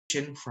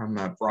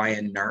from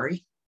Brian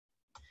Narhi.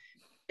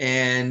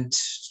 And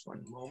just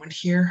one moment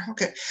here.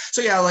 Okay,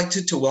 so yeah, I'd like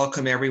to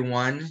welcome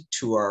everyone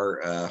to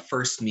our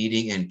first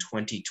meeting in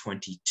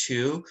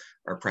 2022.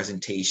 Our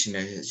presentation,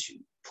 as you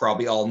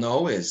probably all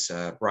know, is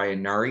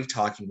Brian Narhi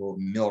talking about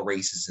mill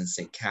races in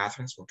St.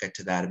 Catharines. We'll get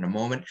to that in a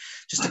moment.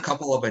 Just a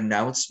couple of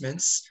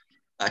announcements.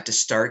 To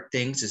start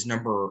things is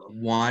number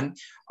one,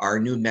 our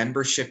new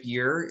membership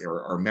year,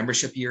 or our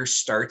membership year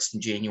starts in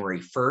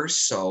January 1st.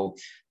 So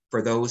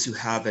for those who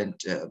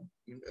haven't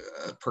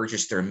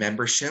purchased their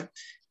membership,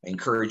 I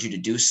encourage you to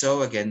do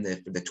so. Again,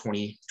 for the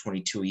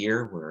 2022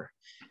 year, where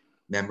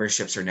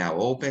memberships are now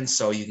open.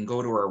 So you can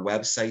go to our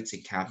website,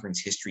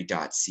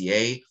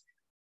 stcatharineshistory.ca.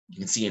 You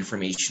can see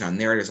information on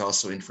there. There's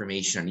also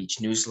information on each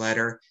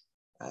newsletter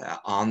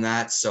on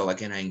that. So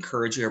again, I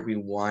encourage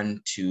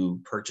everyone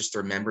to purchase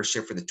their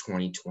membership for the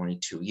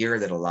 2022 year.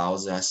 That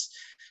allows us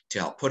to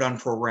help put on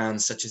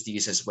programs such as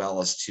these, as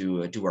well as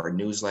to do our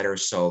newsletter.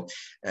 So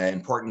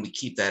important we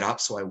keep that up.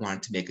 So I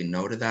wanted to make a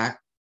note of that.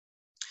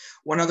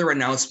 One other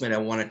announcement I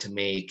wanted to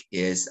make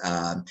is,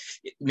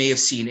 you may have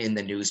seen in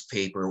the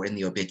newspaper or in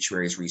the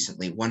obituaries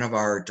recently, one of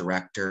our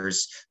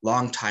directors,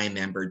 longtime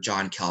member,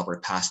 John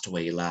Calvert, passed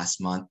away last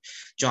month.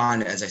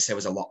 John, as I said,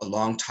 was a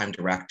longtime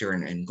director,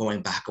 and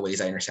going back a ways,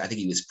 I understand, I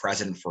think he was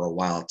president for a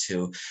while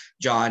too.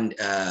 John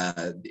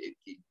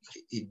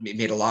he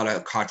made a lot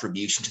of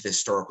contribution to the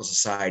Historical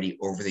Society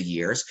over the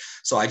years.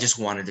 So I just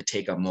wanted to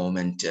take a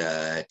moment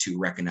to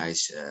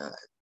recognize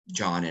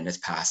John and his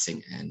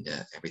passing and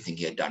everything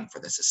he had done for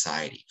the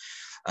society.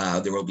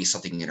 There will be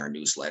something in our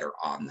newsletter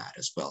on that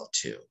as well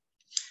too.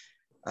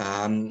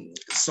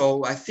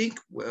 So I think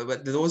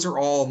those are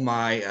all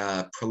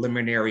my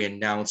preliminary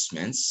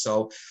announcements.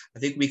 So I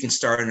think we can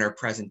start on our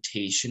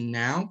presentation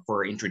now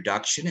for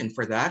introduction, and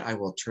for that I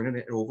will turn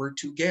it over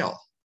to Gail.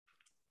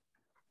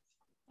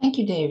 Thank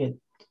you, David.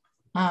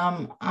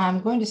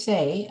 I'm going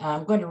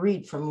to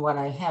read from what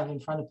I have in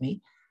front of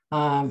me.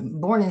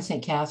 Born in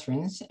St.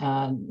 Catharines,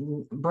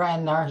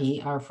 Brian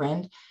Narhi, our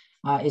friend,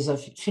 is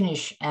of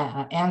Finnish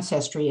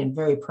ancestry and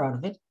very proud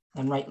of it,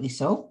 and rightly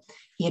so.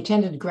 He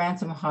attended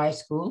Grantham High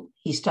School.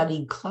 He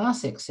studied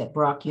classics at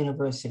Brock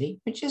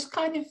University, which is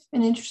kind of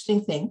an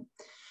interesting thing.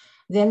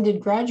 Then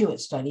did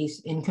graduate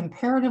studies in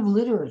comparative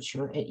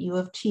literature at U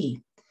of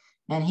T.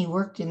 And he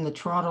worked in the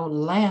Toronto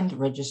Land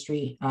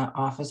Registry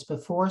office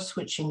before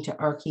switching to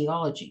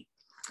archaeology.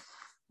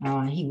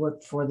 He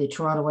worked for the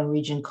Toronto and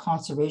Region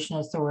Conservation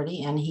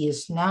Authority, and he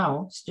is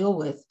now still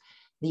with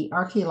the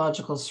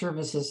Archaeological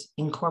Services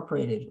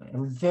Incorporated, a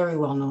very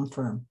well-known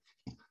firm.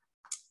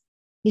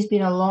 He's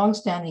been a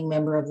long-standing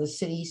member of the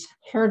city's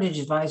Heritage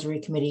Advisory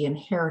Committee and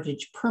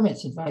Heritage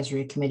Permits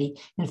Advisory Committee.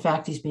 In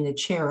fact, he's been the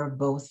chair of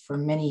both for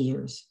many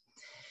years.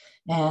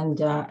 And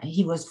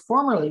he was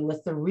formerly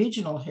with the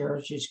Regional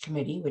Heritage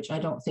Committee, which I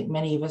don't think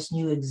many of us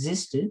knew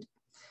existed,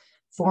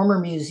 former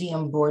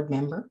museum board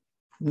member,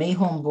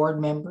 Mayholm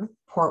board member,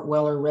 Port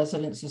Weller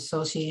Residents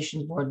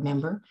Association board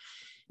member,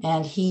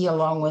 and he,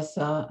 along with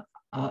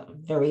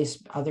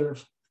various other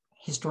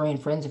historian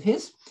friends of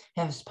his,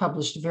 has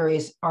published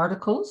various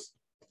articles,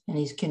 and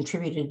he's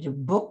contributed to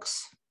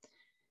books.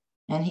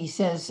 And he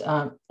says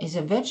he's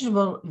a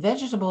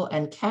vegetable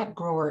and cat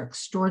grower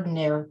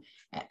extraordinaire,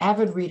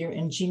 avid reader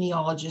and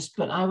genealogist,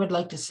 but I would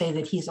like to say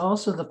that he's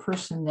also the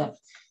person that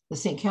the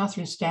St.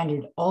 Catharines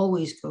Standard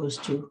always goes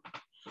to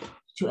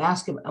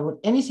ask him about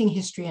anything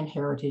history and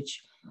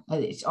heritage.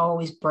 It's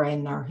always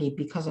Brian Narhi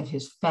because of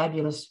his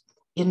fabulous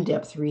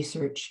in-depth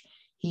research.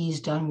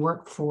 He's done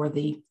work for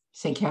the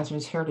St.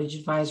 Catharines Heritage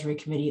Advisory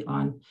Committee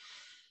on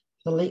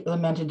the late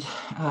lamented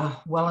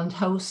Welland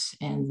House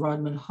and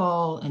Rodman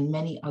Hall and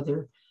many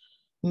other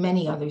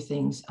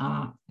things.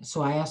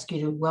 So I ask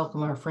you to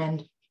welcome our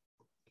friend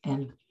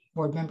and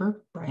board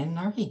member, Brian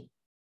Narhi.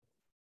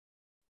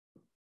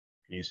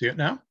 Can you see it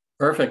now?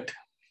 Perfect.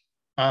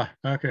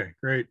 Okay,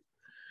 great.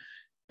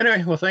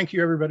 Anyway, well, thank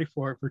you everybody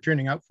for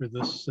turning out for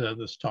this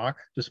this talk,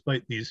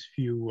 despite these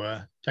few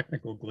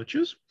technical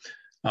glitches.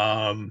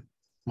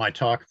 My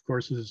talk, of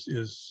course,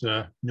 is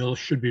mills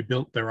should be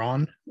built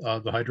thereon,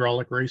 the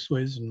hydraulic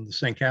raceways and the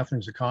St.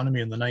 Catharines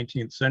economy in the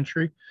 19th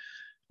century.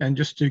 And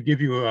just to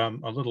give you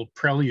a little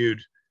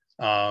prelude,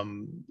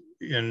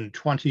 in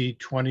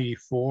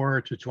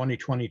 2024 to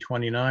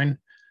 2029,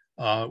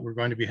 we're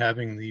going to be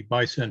having the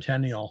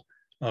bicentennial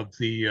of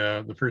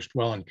the first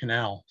Welland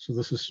Canal. So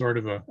this is sort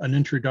of an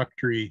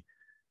introductory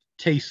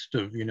taste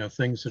of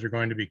things that are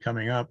going to be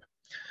coming up.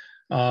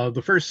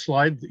 The first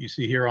slide that you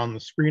see here on the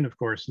screen, of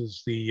course,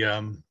 is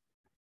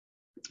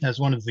as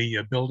one of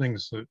the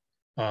buildings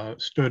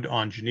that stood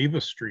on Geneva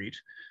Street,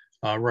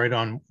 right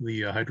on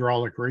the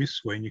Hydraulic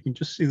Raceway. And you can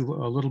just see a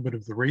little bit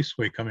of the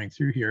raceway coming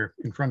through here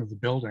in front of the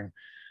building.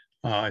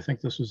 I think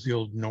this was the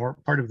old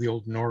part of the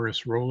old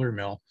Norris roller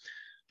mill.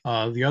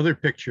 The other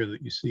picture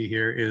that you see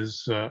here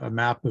is a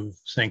map of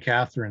St.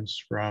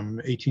 Catharines from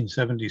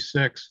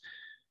 1876.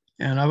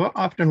 And I've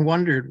often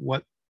wondered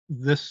what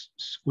this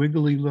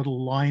squiggly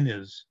little line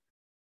is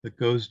that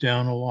goes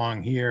down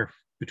along here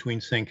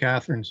between St.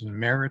 Catharines and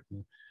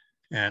Merritton.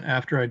 And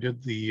after I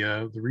did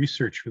the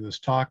research for this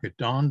talk, it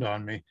dawned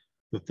on me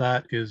that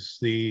that is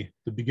the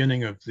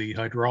beginning of the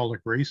Hydraulic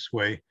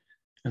Raceway,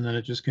 and then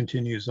it just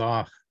continues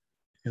off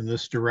in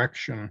this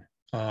direction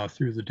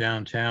through the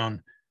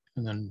downtown,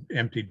 and then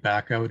emptied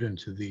back out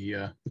into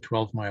the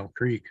 12-mile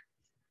creek.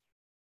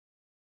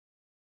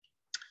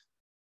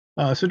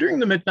 So during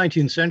the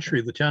mid-19th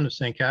century, the town of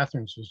St.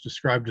 Catharines was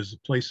described as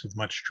a place of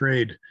much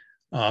trade.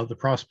 The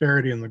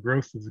prosperity and the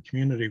growth of the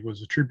community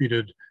was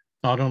attributed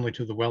not only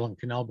to the Welland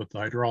Canal, but the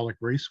hydraulic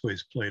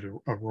raceways played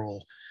a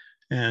role.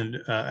 And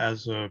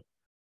as a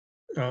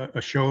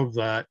show of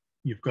that,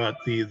 you've got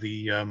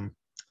the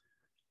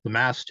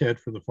masthead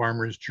for the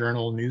Farmers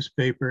Journal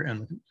newspaper,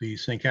 and the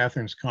St.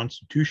 Catharines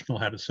Constitutional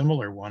had a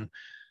similar one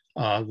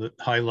that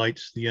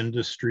highlights the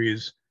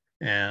industries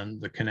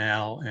and the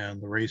canal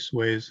and the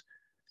raceways.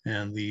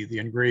 And the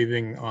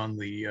engraving on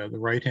the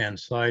right-hand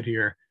side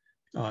here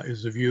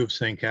is a view of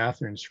St.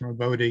 Catharines from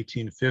about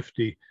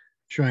 1850,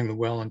 showing the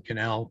Welland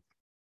Canal,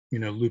 you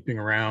know, looping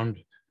around,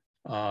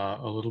 a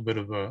little bit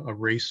of a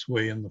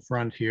raceway in the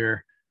front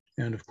here,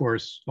 and of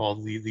course all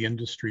the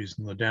industries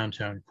in the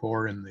downtown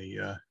core in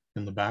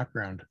the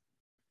background.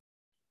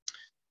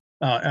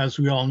 As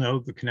we all know,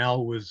 the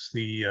canal was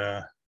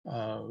the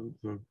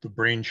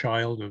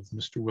brainchild of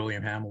Mr.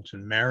 William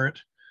Hamilton Merritt.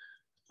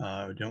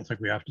 I don't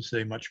think we have to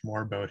say much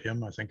more about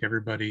him. I think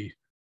everybody,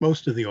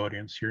 most of the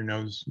audience here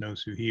knows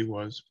who he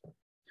was.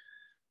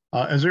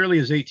 As early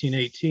as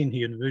 1818,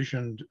 he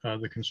envisioned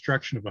the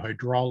construction of a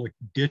hydraulic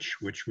ditch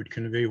which would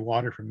convey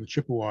water from the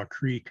Chippewa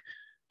Creek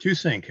to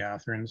St.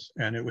 Catharines,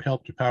 and it would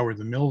help to power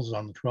the mills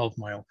on the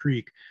 12-mile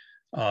creek.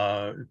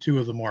 Two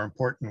of the more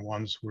important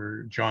ones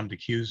were John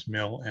DeQue's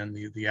mill and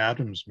the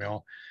Adams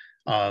mill.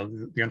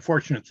 The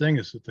unfortunate thing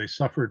is that they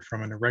suffered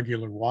from an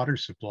irregular water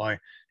supply,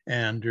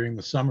 and during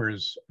the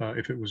summers,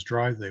 if it was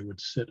dry, they would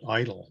sit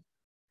idle.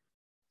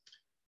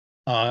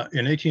 In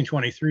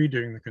 1823,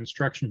 during the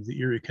construction of the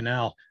Erie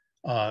Canal,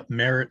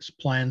 Merritt's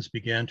plans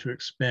began to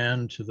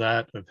expand to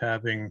that of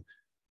having,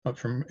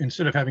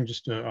 instead of having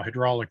just a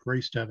hydraulic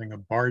race, to having a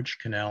barge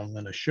canal and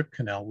then a ship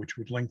canal, which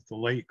would link the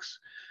lakes.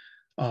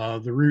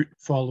 The route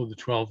followed the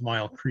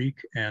 12-mile creek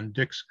and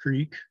Dix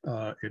Creek.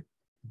 It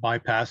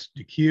bypassed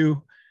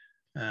DeQ.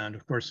 And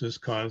of course, this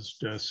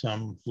caused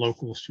some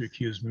locals to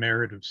accuse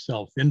Merritt of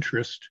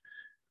self-interest,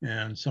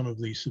 and some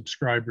of the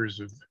subscribers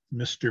of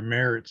Mr.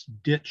 Merritt's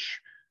ditch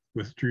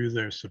withdrew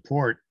their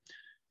support.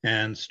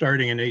 And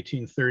starting in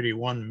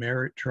 1831,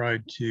 Merritt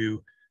tried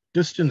to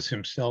distance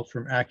himself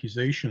from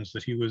accusations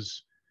that he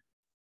was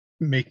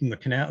making the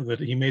canal, that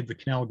he made the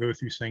canal go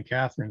through St.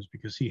 Catharines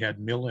because he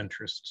had mill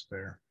interests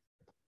there.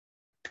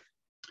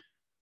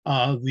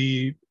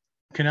 The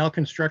canal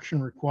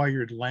construction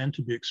required land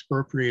to be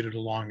expropriated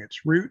along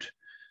its route.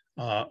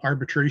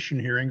 Arbitration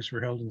hearings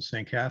were held in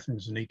St.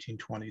 Catharines in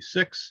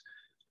 1826.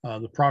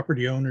 The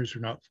property owners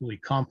were not fully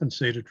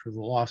compensated for the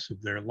loss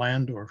of their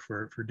land or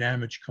for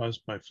damage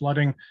caused by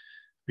flooding,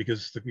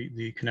 because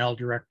the canal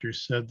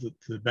directors said that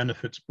the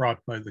benefits brought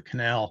by the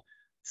canal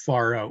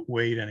far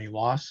outweighed any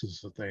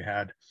losses that they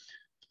had.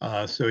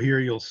 So here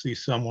you'll see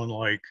someone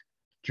like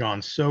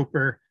John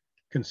Soper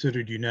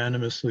considered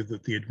unanimously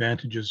that the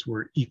advantages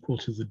were equal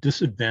to the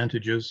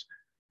disadvantages,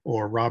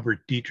 or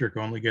Robert Dietrich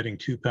only getting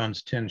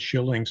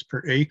 £2.10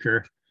 per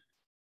acre.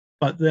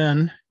 But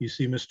then you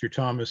see Mr.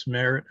 Thomas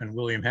Merritt and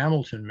William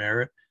Hamilton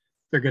Merritt,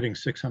 they're getting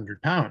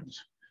 £600.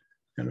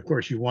 And of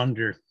course you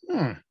wonder,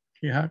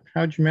 yeah,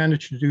 how'd you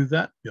manage to do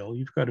that, Bill?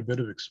 You've got a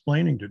bit of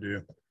explaining to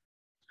do.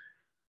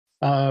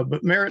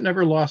 But Merritt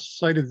never lost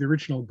sight of the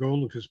original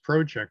goal of his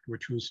project,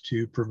 which was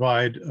to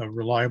provide a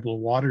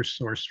reliable water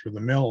source for the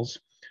mills.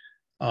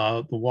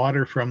 The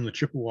water from the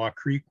Chippewa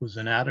Creek was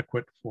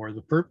inadequate for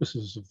the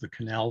purposes of the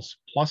canals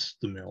plus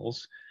the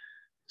mills.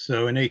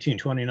 So in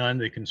 1829,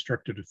 they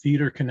constructed a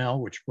feeder canal,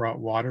 which brought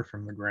water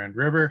from the Grand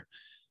River,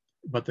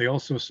 but they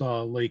also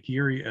saw Lake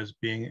Erie as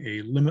being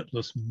a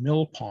limitless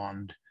mill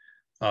pond,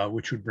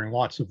 which would bring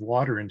lots of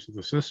water into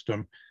the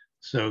system.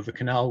 So the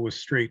canal was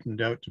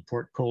straightened out to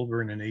Port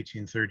Colborne in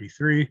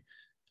 1833.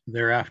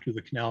 Thereafter,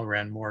 the canal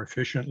ran more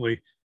efficiently,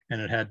 and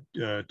it had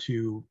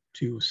two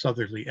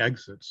southerly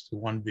exits, the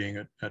one being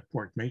at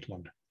Port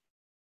Maitland.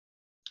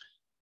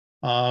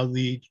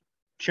 The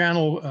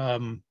channel,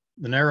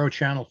 the narrow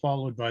channel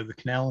followed by the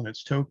canal and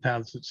its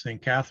towpaths at St.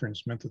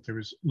 Catharines meant that there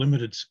was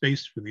limited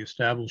space for the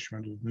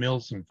establishment of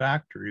mills and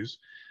factories,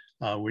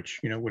 which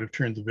would have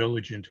turned the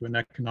village into an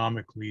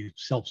economically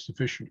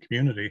self-sufficient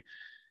community.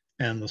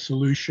 And the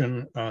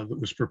solution that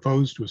was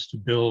proposed was to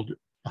build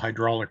a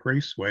hydraulic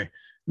raceway.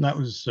 And that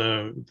was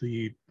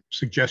the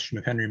suggestion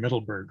of Henry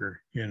Middleburger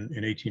in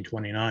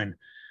 1829.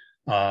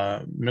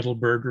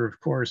 Middleburger, of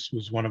course,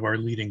 was one of our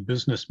leading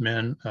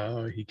businessmen.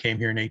 He came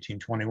here in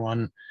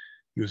 1821.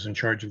 He was in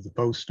charge of the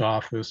post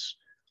office.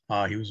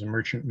 He was a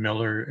merchant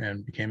miller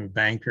and became a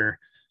banker.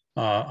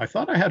 I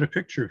thought I had a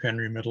picture of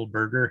Henry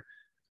Middleburger.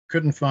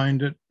 Couldn't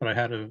find it, but I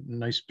had a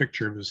nice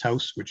picture of his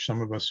house, which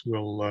some of us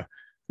will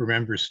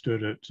remember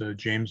stood at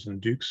James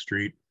and Duke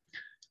Street.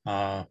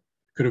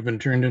 Could have been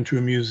turned into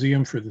a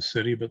museum for the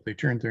city, but they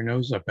turned their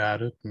nose up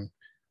at it and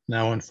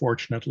Now,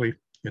 unfortunately,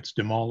 it's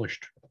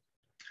demolished.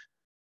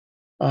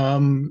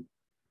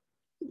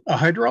 A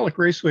hydraulic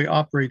raceway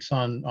operates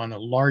on a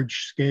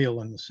large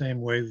scale in the same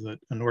way that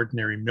an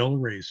ordinary mill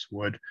race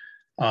would.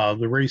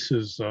 The race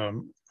is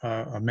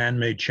a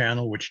man-made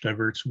channel which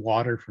diverts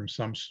water from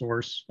some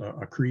source,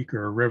 a creek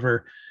or a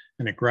river,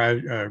 and it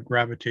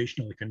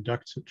gravitationally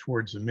conducts it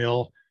towards a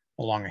mill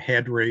along a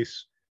head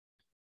race,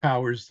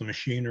 powers the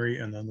machinery,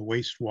 and then the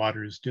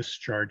wastewater is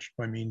discharged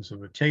by means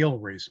of a tail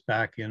race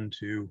back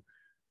into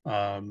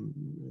the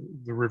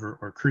river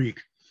or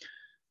creek.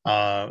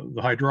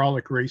 The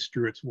hydraulic race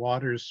drew its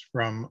waters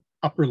from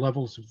upper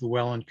levels of the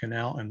Welland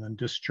Canal and then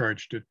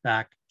discharged it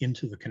back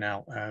into the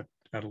canal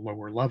at a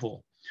lower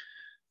level.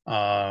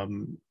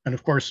 And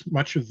of course,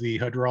 much of the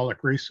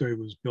hydraulic raceway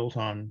was built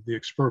on the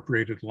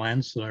expropriated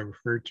lands that I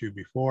referred to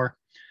before.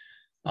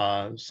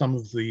 Some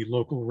of the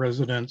local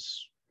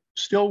residents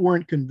still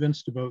weren't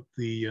convinced about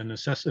the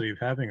necessity of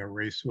having a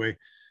raceway,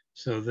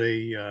 so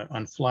they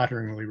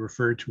unflatteringly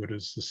referred to it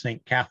as the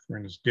St.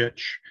 Catharines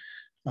Ditch,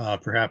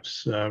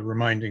 perhaps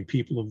reminding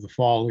people of the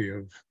folly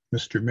of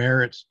Mr.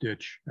 Merritt's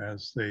ditch,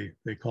 as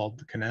they called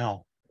the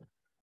canal.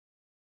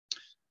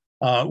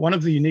 One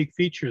of the unique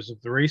features of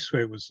the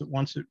raceway was that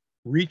once it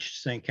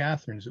reached St.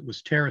 Catharines, it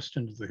was terraced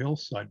into the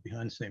hillside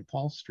behind St.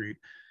 Paul Street,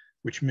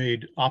 which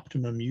made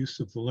optimum use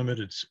of the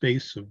limited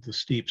space of the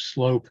steep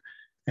slope,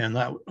 and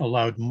that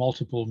allowed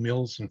multiple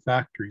mills and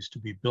factories to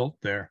be built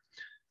there.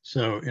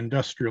 So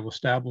industrial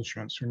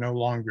establishments are no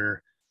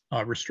longer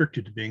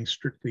restricted to being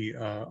strictly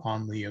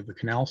on the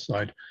canal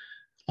side.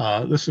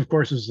 This, of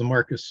course, is the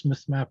Marcus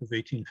Smith map of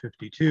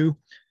 1852,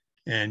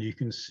 and you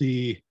can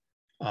see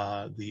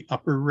the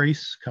upper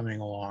race coming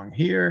along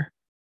here.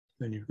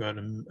 Then you've got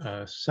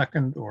a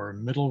second or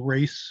middle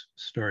race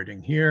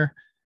starting here.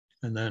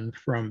 And then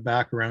from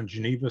back around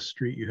Geneva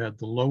Street, you had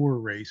the lower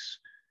race,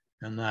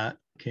 and that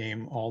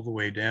came all the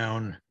way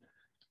down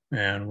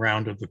and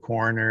rounded the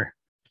corner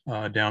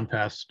down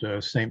past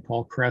St.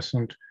 Paul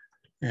Crescent.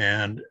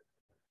 And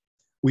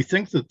we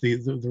think that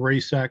the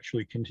race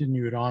actually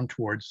continued on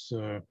towards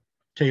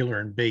Taylor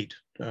and Bate,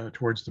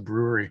 towards the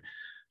brewery.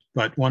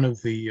 But one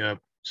of the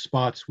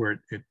spots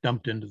where it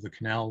dumped into the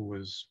canal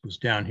was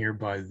down here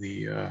by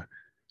the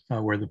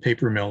where the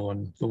paper mill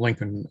and the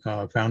Lincoln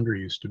foundry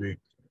used to be.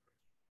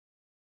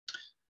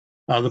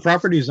 The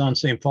properties on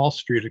St. Paul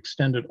Street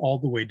extended all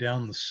the way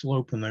down the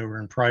slope, and they were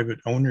in private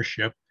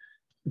ownership.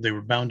 They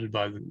were bounded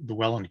by the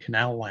Welland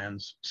Canal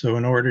lands. So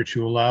in order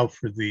to allow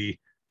for the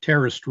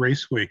terraced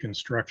raceway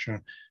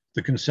construction,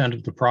 the consent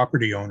of the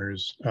property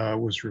owners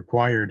was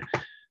required.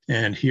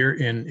 And here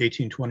in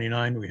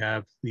 1829, we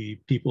have the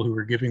people who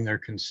were giving their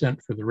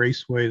consent for the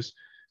raceways,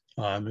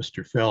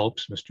 Mr.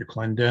 Phelps, Mr.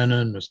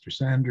 Clendenin, Mr.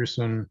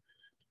 Sanderson,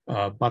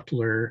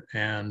 Butler,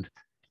 and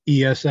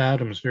E.S.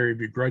 Adams very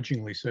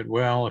begrudgingly said,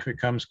 well, if it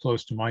comes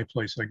close to my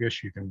place, I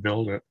guess you can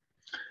build it.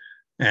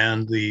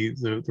 And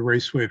the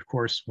raceway, of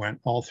course, went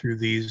all through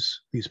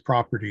these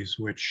properties,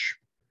 which,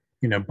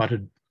 you know,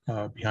 butted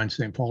behind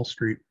St. Paul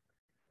Street.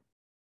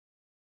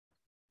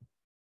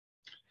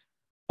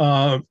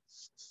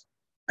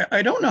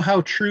 I don't know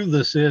how true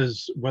this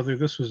is, whether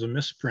this was a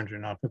misprint or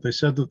not, but they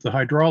said that the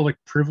hydraulic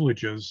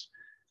privileges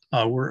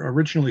were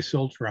originally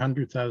sold for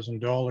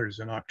 $100,000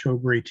 in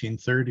October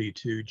 1830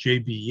 to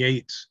J.B.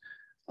 Yates,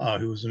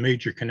 who was a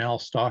major canal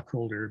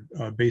stockholder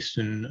based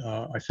in,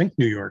 I think,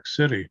 New York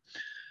City.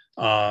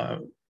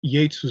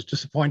 Yates was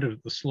disappointed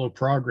at the slow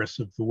progress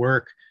of the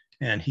work,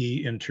 and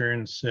he in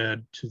turn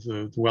said to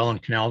the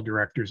Welland Canal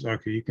directors,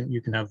 okay,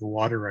 you can have the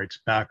water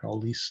rights back, I'll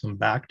lease them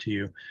back to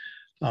you.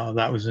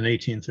 That was in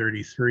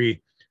 1833,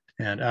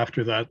 and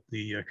after that,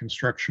 the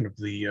construction of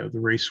the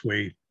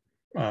raceway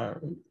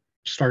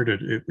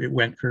started. It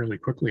went fairly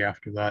quickly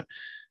after that.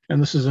 And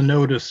this is a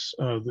notice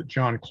that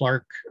John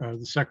Clark,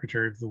 the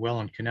secretary of the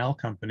Welland Canal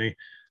Company,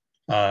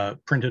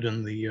 printed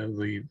in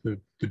the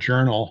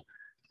journal,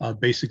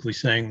 basically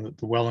saying that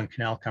the Welland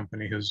Canal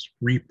Company has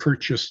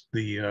repurchased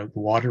the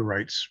water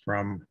rights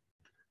from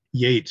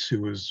Yates,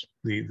 who was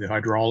the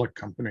hydraulic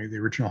company, the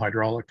original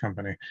hydraulic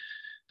company,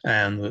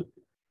 and that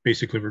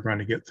basically we're going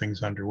to get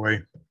things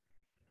underway.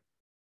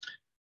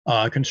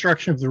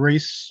 Construction of the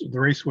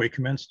raceway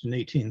commenced in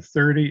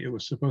 1830. It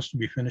was supposed to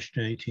be finished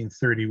in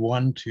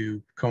 1831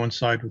 to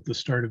coincide with the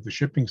start of the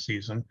shipping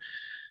season.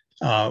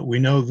 We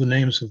know the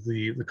names of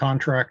the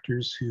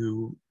contractors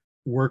who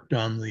worked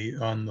on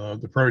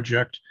the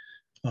project: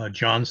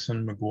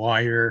 Johnson,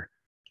 McGuire,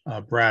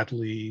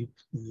 Bradley,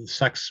 the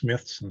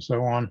Sexsmiths, and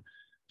so on.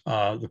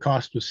 The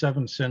cost was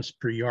 7 cents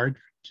per yard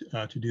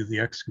to do the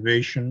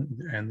excavation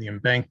and the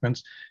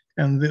embankments,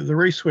 and the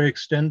raceway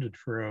extended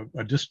for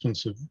a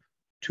distance of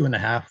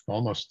 2.5,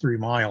 almost 3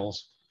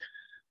 miles.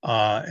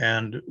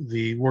 And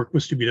the work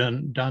was to be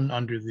done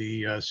under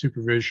the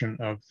supervision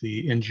of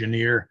the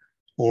engineer,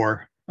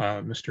 or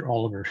Mr.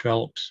 Oliver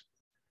Phelps.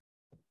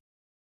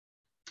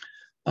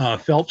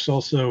 Phelps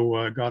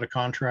also got a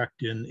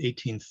contract in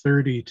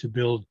 1830 to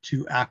build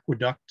 2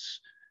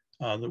 aqueducts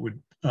that would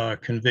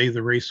convey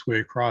the raceway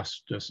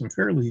across some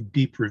fairly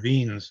deep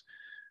ravines.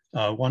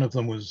 One of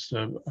them was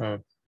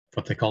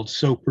what they called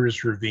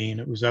Soper's Ravine.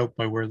 It was out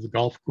by where the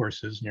golf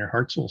course is near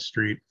Hartzell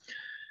Street.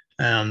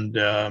 And,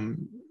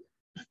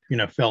 you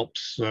know,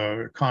 Phelps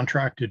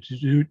contracted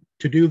to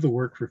do the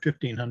work for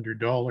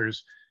 $1,500.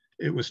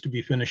 It was to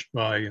be finished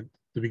by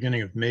the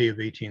beginning of May of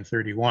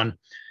 1831.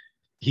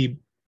 He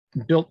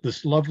built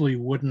this lovely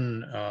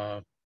wooden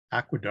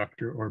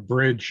aqueduct or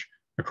bridge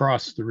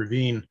across the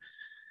ravine,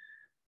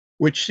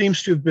 which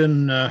seems to have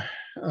been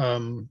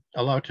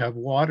allowed to have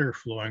water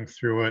flowing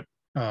through it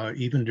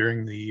even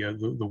during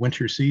the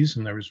winter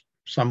season. There was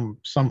some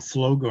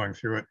flow going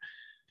through it,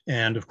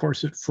 and of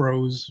course it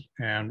froze,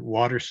 and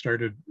water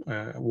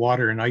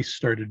and ice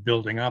started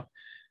building up.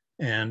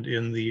 And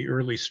in the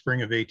early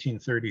spring of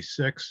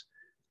 1836,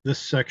 this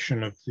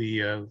section of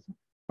the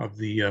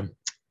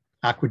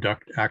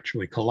aqueduct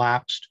actually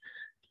collapsed.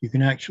 You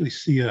can actually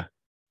see a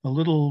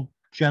little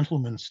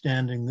gentleman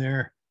standing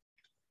there,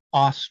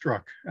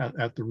 awestruck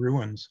at the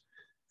ruins.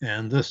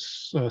 And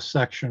this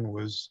section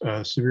was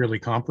severely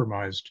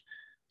compromised.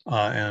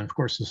 And of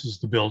course, this is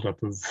the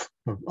buildup of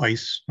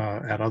ice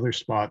at other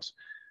spots.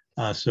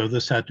 So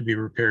this had to be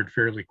repaired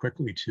fairly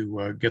quickly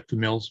to get the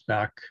mills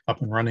back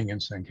up and running in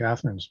St.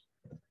 Catharines.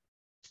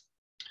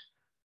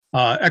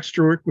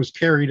 Extra work was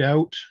carried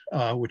out,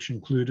 which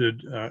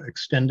included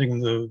extending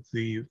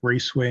the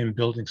raceway and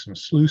building some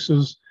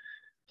sluices.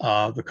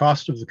 The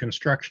cost of the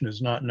construction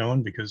is not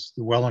known because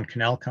the Welland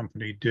Canal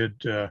Company did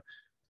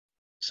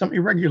some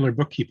irregular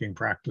bookkeeping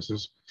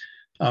practices.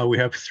 We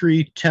have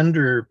 3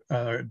 tender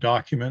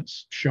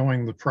documents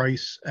showing the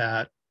price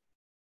at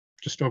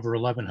just over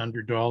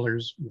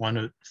 $1,100, one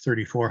at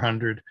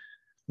 $3,400,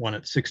 one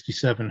at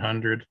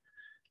 $6,700.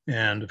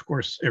 And of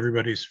course,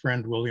 everybody's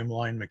friend, William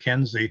Lyon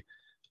Mackenzie,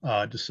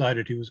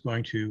 decided he was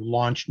going to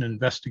launch an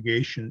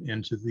investigation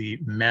into the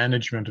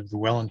management of the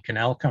Welland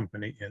Canal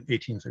Company in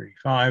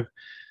 1835.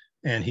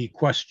 And he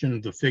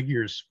questioned the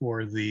figures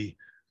for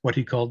what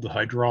he called the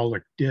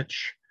hydraulic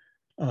ditch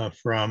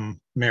from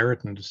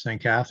Meryton to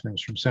St.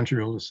 Catharines, from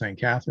Centreville to St.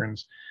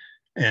 Catharines.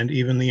 And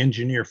even the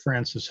engineer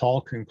Francis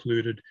Hall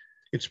concluded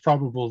it's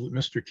probable that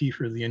Mr.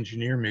 Kiefer, the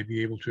engineer, may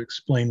be able to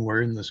explain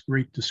wherein this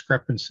great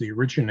discrepancy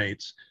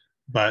originates.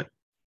 But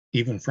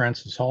even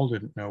Francis Hall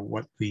didn't know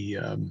what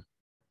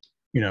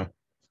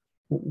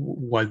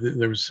why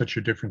there was such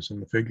a difference in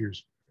the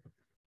figures.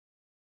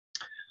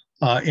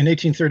 In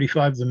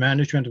 1835, the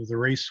management of the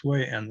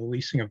raceway and the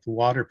leasing of the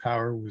water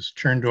power was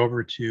turned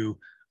over to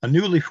a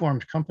newly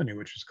formed company,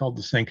 which is called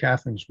the St.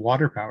 Catharines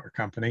Water Power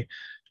Company,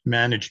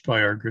 managed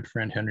by our good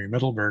friend Henry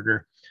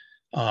Middleberger.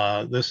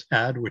 This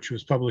ad, which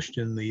was published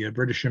in the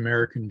British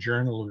American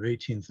Journal of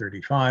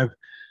 1835,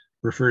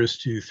 refers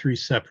to 3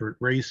 separate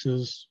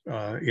races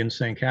in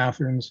St.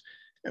 Catharines,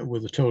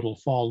 with a total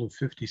fall of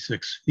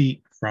 56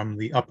 feet from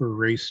the upper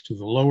race to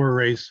the lower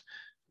race,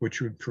 which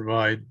would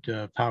provide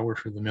power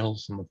for the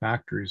mills and the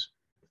factories.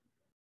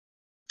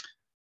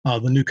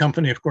 The new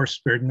company, of course,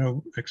 spared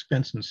no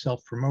expense in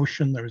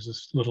self-promotion. There was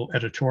this little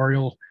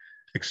editorial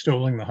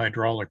extolling the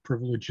hydraulic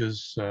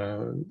privileges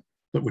that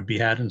would be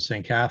had in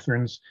St.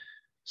 Catharines.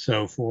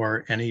 So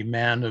for any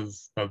man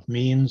of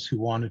means who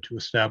wanted to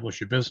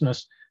establish a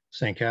business,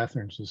 St.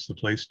 Catharines was the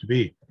place to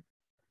be.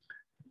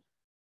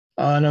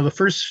 Now, the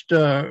first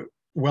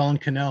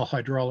Welland Canal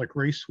Hydraulic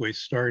Raceway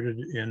started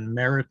in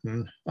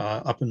Meryton,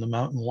 up in the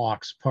Mountain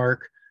Locks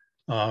Park,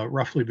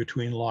 roughly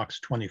between locks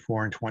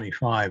 24 and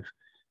 25.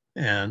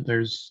 And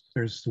there's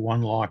the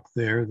one lock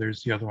there,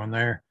 there's the other one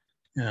there.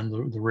 And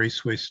the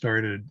raceway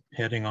started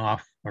heading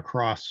off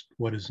across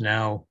what is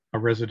now a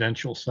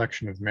residential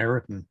section of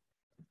Meryton.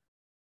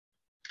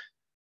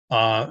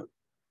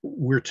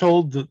 We're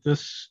told that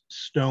this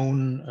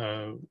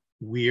stone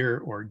weir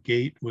or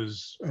gate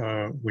was,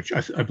 which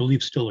I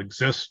believe still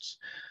exists,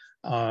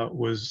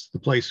 was the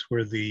place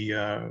where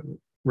the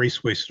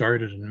raceway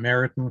started in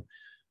Meryton.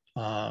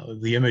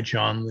 The image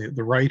on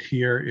the right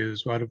here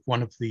is out of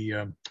one of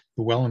the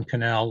Welland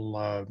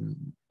Canal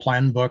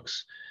plan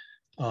books,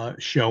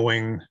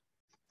 showing,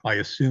 I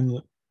assume,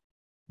 that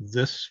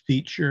this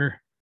feature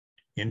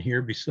in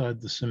here beside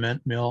the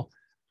cement mill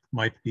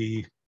might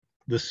be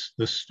this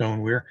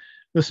stone weir.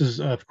 This is,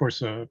 of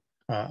course, a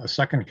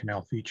second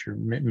canal feature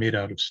made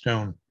out of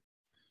stone.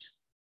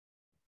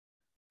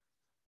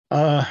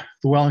 The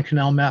Welland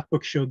Canal map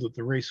book showed that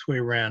the raceway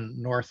ran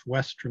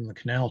northwest from the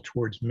canal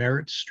towards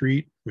Merritt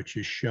Street, which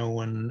is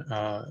shown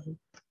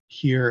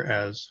here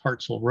as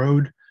Hartzell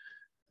Road.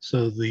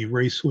 So the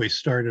raceway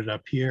started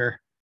up here,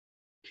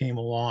 came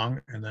along,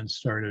 and then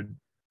started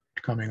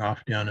coming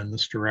off down in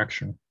this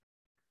direction.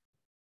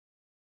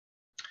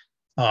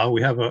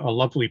 We have a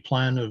lovely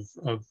plan of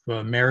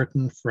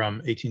Meryton from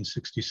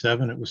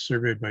 1867. It was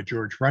surveyed by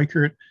George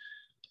Reichert.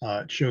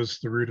 It shows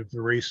the route of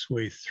the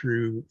raceway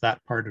through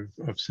that part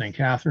of St.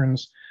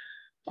 Catharines.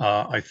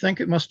 I think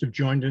it must have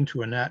joined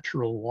into a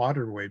natural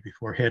waterway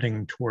before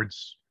heading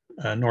towards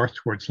north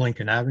towards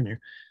Lincoln Avenue.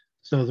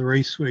 So the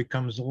raceway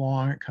comes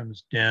along, it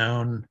comes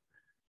down,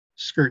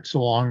 skirts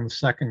along the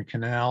second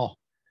canal.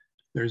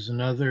 There's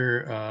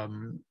another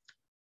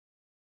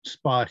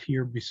spot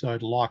here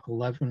beside Lock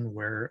 11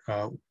 where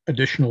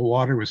additional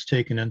water was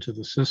taken into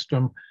the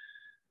system.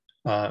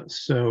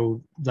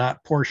 So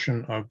that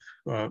portion of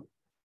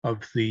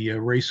the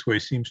raceway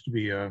seems to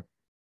be a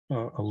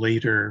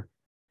later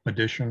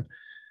addition.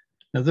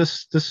 Now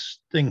this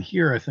thing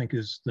here, I think,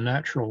 is the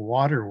natural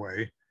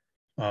waterway,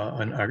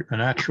 a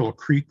natural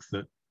creek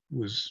that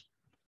was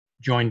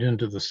joined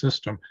into the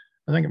system.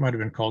 I think it might have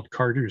been called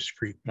Carter's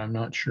Creek, but I'm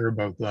not sure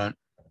about that.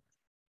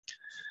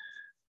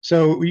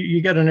 So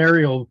you get an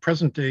aerial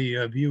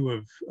present-day view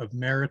of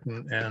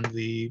Meryton, and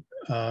the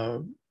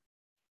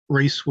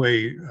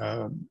raceway,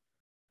 the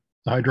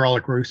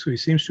hydraulic raceway,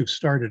 seems to have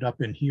started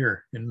up in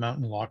here in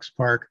Mountain Locks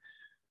Park,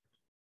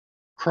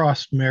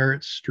 crossed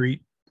Merritt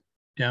Street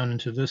down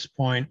into this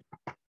point,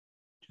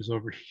 which is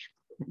over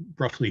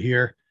roughly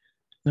here.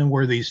 Then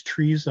where these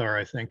trees are,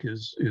 I think,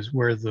 is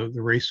where the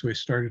raceway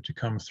started to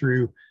come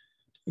through.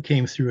 It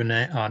came through on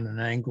an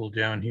angle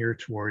down here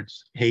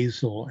towards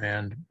Hazel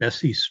and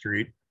Bessie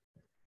Street.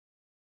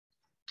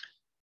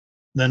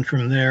 Then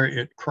from there,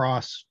 it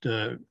crossed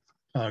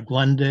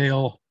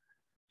Glendale,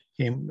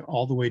 came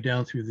all the way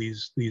down through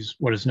these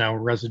what is now a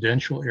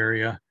residential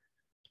area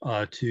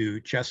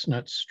to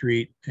Chestnut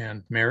Street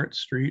and Merritt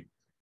Street.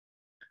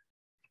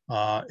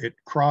 It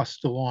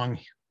crossed along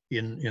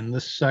in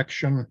this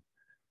section,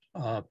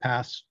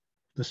 past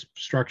this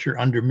structure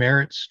under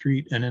Merritt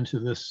Street and into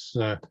this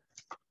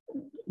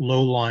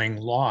low-lying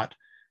lot.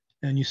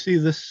 And you see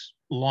this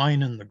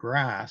line in the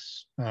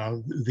grass.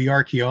 The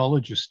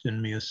archaeologist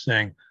in me is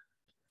saying,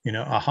 you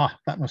know, aha,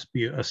 that must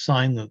be a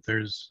sign that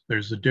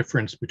there's a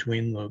difference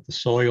between the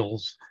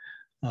soils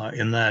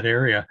in that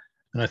area.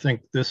 And I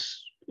think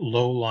this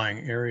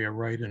low-lying area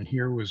right in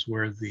here was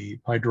where the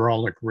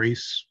hydraulic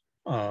race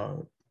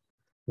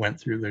went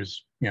through.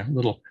 There's, you know,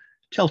 little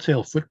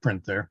telltale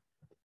footprint there.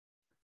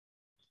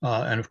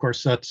 And of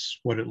course, that's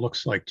what it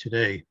looks like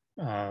today.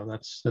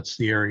 That's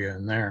the area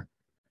in there.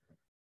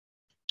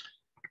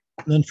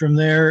 And then from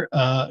there,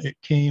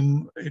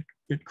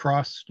 it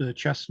crossed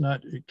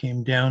Chestnut. It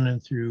came down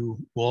and through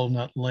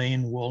Walnut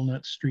Lane,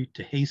 Walnut Street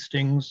to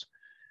Hastings.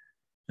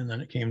 And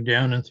then it came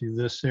down and through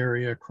this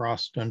area,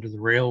 crossed under the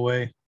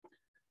railway.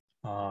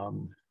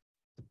 And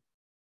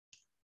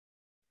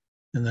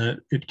then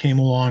it came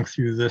along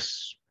through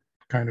this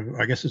kind of,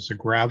 I guess it's a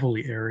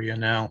gravelly area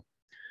now.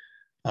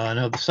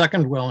 Now the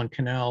second Welland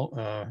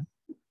Canal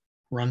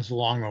runs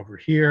along over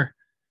here.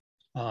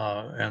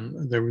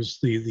 And there was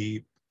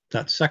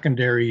that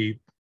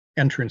secondary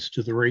entrance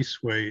to the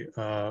raceway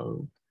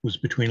was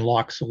between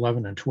locks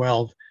 11 and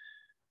 12.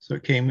 So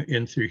it came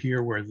in through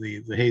here where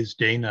the Hayes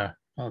Dana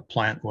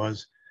plant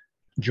was,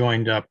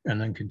 joined up,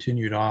 and then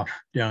continued off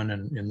down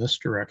in this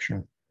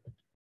direction.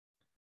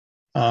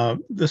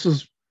 This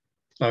is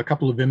a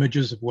couple of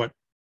images of what,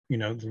 you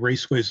know, the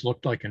raceways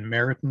looked like in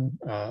Meryton,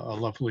 a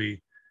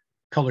lovely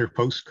color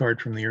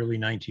postcard from the early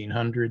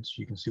 1900s.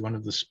 You can see one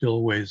of the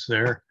spillways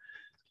there.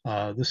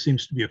 This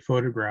seems to be a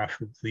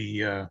photograph of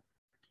the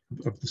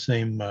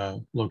same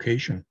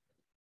location.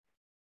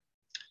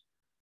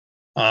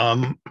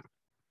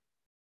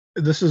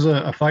 This is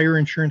a fire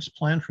insurance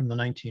plan from the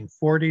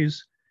 1940s.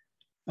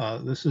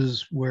 This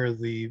is where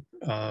the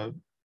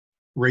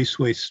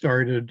raceway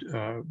started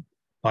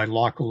by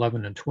Lock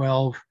 11 and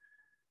 12.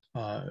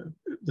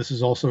 This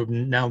is also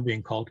now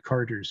being called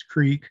Carter's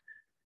Creek.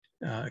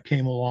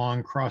 Came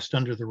along, crossed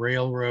under the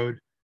railroad,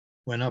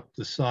 went up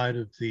the side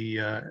of the,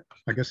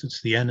 I guess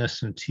it's the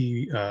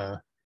NS&T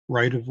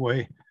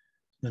right-of-way.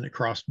 Then it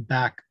crossed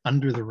back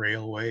under the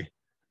railway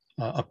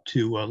up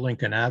to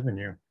Lincoln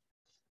Avenue.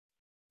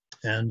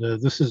 And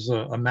this is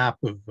a map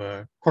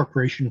of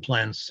Corporation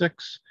Plan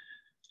 6,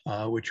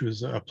 which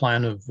was a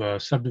plan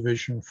of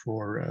subdivision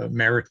for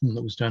Meryton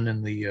that was done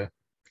in the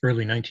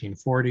early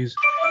 1940s.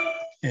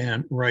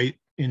 And right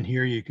in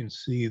here, you can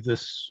see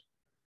this.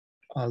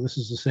 This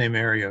is the same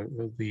area,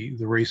 the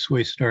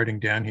raceway starting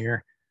down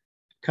here,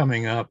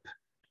 coming up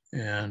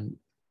and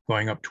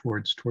going up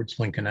towards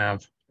Lincoln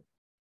Ave.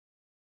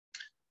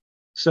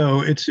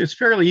 So it's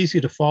fairly easy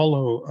to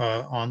follow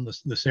on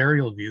this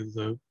aerial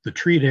view. The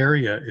treed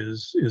area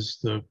is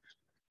the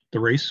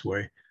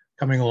raceway,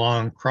 coming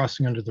along,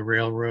 crossing under the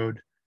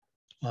railroad,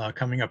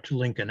 coming up to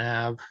Lincoln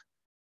Ave,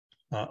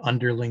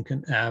 under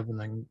Lincoln Ave, and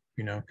then,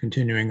 you know,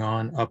 continuing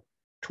on up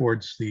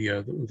towards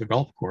the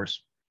golf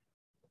course.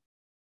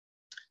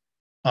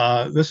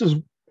 This is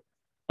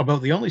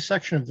about the only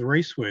section of the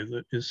raceway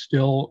that is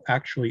still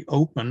actually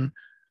open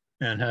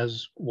and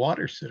has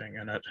water sitting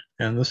in it.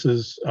 And this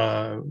is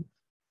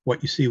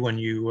what you see when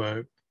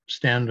you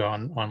stand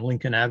on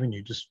Lincoln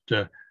Avenue, just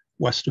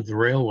west of the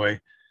railway.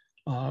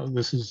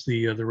 This is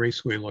the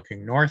raceway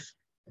looking north.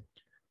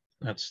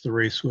 That's the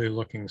raceway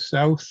looking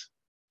south.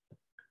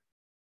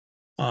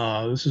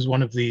 This is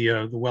one of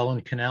the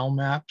Welland Canal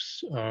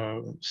maps,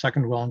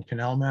 second Welland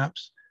Canal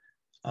maps.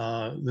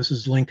 This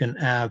is Lincoln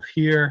Ave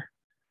here.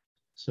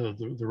 So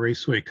the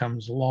raceway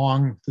comes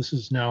along. This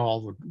is now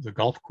all the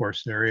golf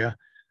course area.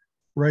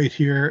 Right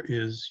here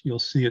is, you'll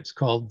see it's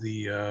called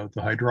the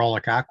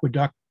hydraulic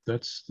aqueduct.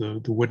 That's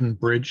the wooden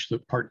bridge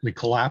that partly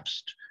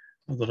collapsed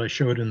that I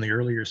showed in the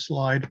earlier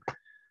slide.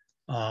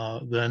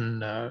 Then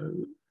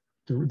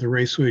the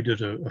raceway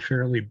did a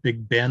fairly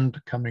big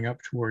bend coming up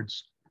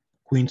towards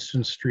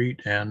Queenston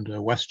Street and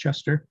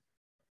Westchester.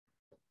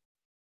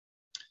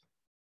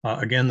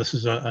 Again, this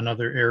is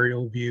another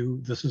aerial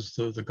view. This is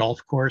the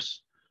golf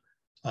course.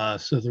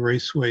 So the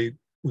raceway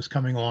was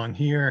coming along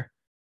here,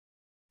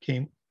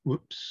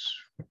 whoops,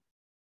 what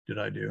did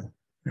I do?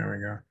 There we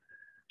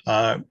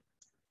go.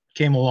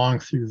 Came along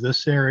through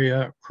this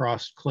area,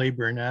 crossed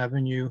Claiborne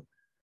Avenue,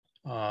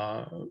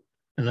 and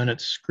then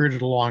it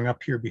skirted along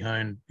up here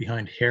behind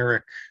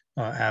Herrick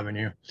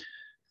Avenue.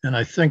 And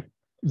I think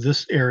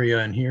this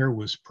area in here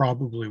was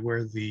probably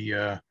where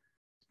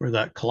where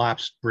that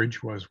collapsed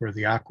bridge was, where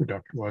the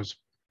aqueduct was.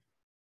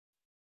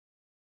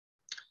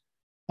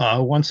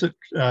 Once it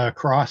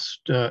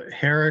crossed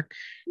Herrick,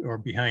 or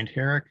behind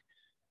Herrick,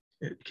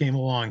 it came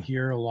along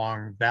here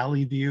along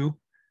Valley View.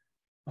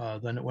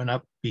 Then it went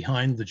up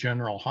behind the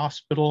General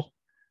Hospital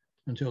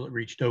until it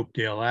reached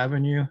Oakdale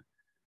Avenue.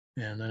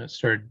 And then it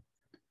started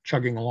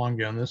chugging along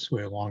down this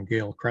way along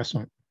Gale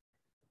Crescent.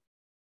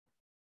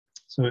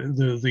 So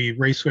the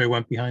raceway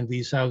went behind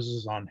these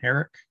houses on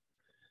Herrick.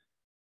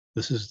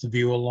 This is the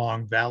view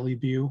along Valley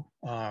View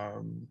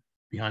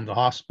behind the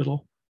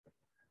hospital.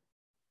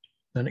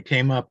 Then it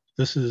came up,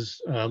 this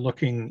is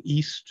looking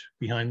east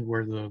behind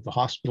where the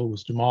hospital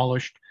was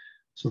demolished.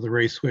 So the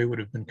raceway would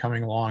have been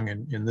coming along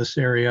in this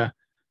area,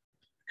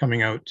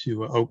 coming out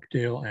to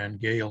Oakdale and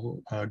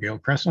Gale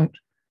Crescent.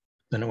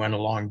 Then it went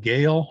along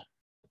Gale.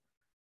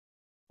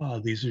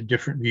 These are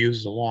different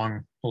views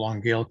along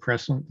Gale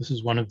Crescent. This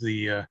is one of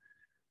the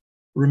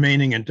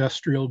remaining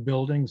industrial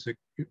buildings that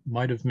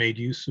might have made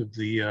use of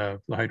the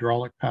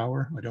hydraulic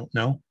power. I don't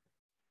know.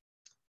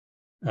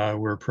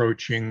 We're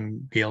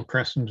approaching Gale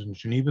Crescent and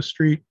Geneva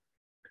Street.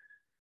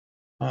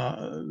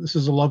 This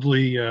is a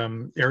lovely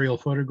aerial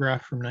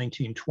photograph from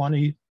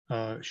 1920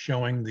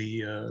 showing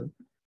the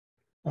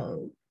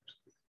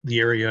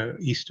area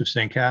east of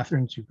St.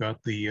 Catharines. You've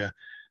got the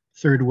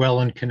third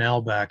Welland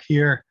Canal back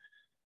here,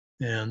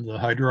 and the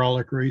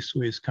hydraulic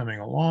raceways coming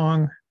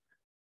along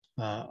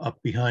up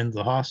behind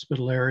the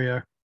hospital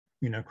area,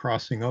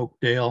 crossing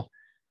Oakdale.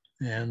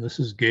 And this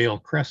is Gale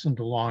Crescent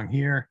along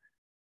here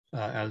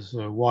as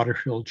a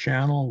water-filled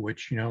channel,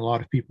 which, a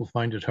lot of people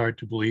find it hard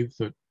to believe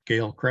that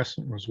Gale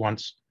Crescent was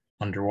once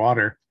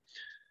underwater.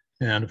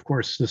 And of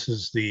course, this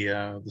is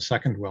the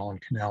second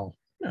Welland Canal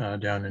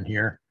down in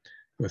here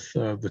with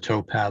the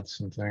tow paths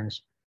and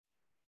things.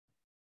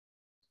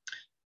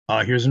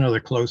 Here's another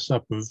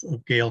close-up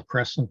of Gale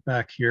Crescent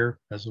back here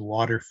as a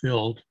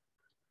water-filled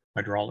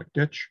hydraulic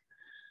ditch.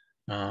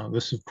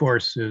 This, of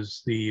course,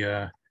 is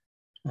the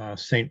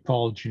St.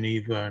 Paul,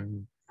 Geneva,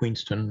 and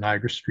Queenston,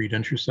 Niagara Street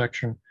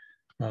intersection.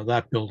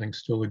 That building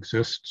still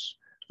exists.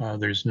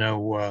 There's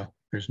no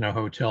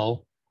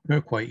hotel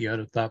quite yet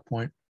at that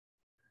point.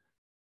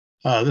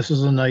 This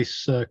is a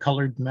nice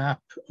colored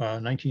map,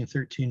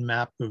 1913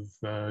 map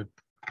of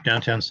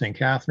downtown St.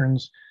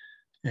 Catharines.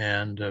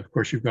 And of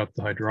course, you've got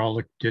the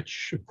hydraulic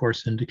ditch, of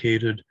course,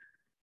 indicated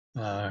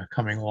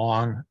coming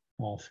along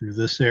all through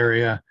this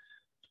area.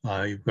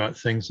 You've got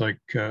things like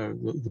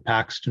the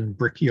Paxton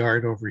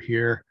Brickyard over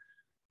here.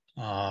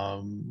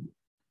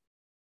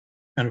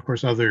 And of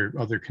course,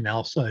 other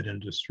canal side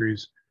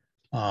industries,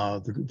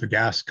 the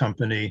gas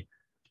company,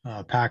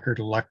 Packard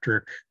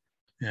Electric,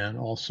 and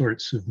all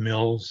sorts of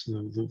mills,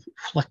 the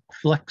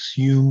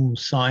Flex-Hume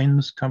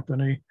Signs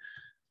Company,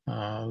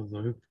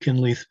 the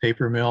Kinleith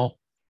Paper Mill.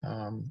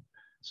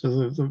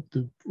 So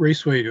the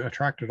raceway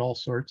attracted all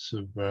sorts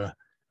of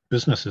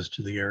businesses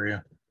to the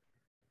area.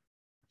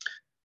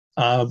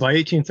 By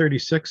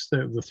 1836,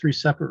 the three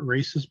separate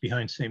races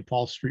behind St.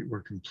 Paul Street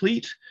were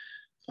complete.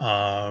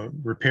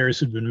 Repairs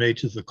had been made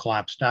to the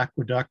collapsed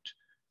aqueduct.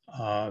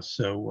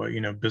 So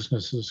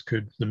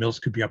the mills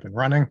could be up and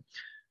running.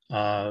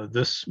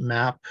 This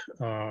map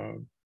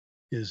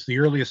is the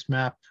earliest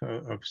map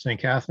of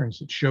St. Catharines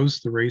that shows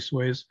the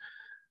raceways.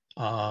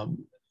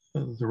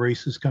 The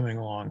race is coming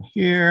along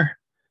here.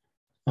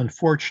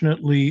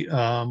 Unfortunately,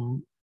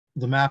 the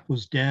map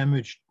was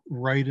damaged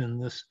right in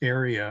this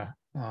area.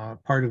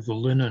 Part of the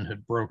linen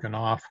had broken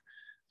off,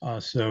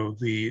 so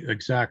the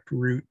exact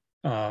route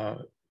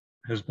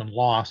has been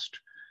lost.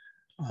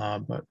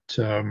 And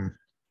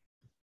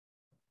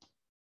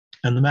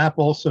the map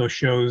also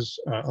shows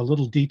a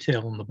little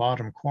detail in the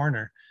bottom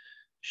corner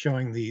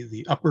showing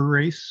the upper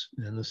race,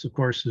 and this, of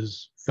course,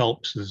 is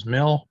Phelps's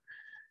Mill.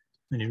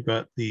 And you've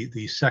got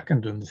the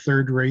second and the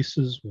third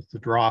races with the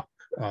drop,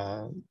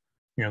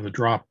 the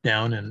drop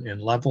down in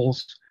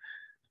levels.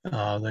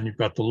 Then you've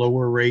got the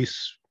lower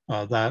race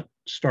that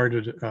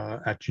started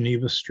at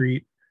Geneva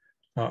Street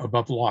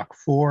above Lock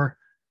 4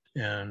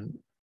 and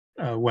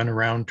went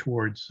around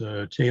towards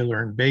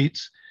Taylor and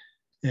Bates.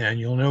 And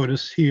you'll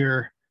notice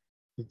here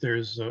that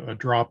there's a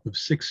drop of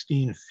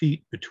 16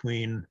 feet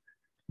between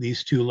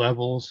these two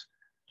levels.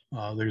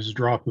 There's a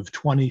drop of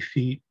 20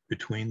 feet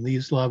between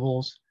these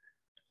levels.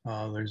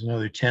 There's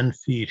another 10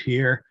 feet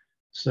here.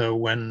 So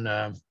when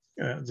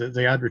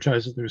they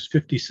advertised that there's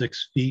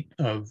 56 feet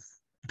of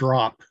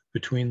drop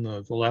between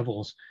the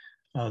levels.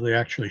 They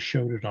actually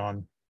showed it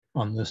on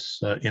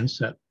this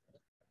inset.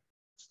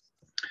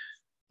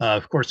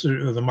 Of course,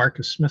 the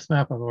Marcus Smith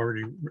map, I've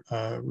already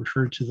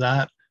referred to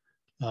that,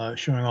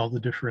 showing all the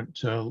different,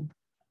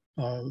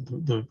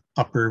 the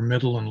upper,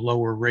 middle, and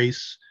lower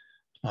race.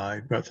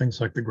 You've got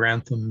things like the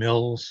Grantham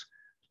Mills,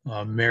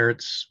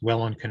 Merritt's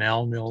Welland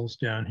Canal Mills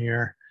down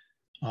here,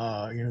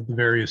 the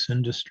various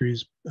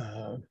industries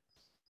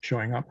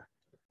showing up.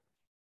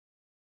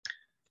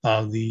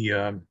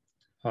 The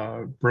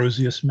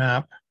Brosius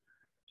map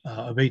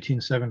of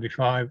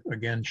 1875,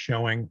 again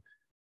showing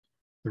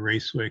the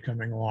raceway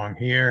coming along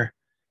here.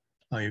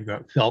 You've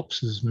got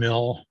Phelps's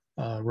Mill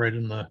right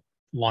in the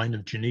line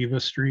of Geneva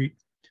Street,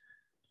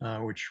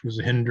 which was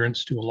a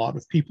hindrance to a lot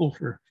of people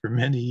for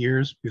many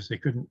years because they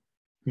couldn't,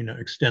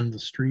 extend the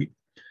street.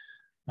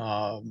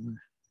 And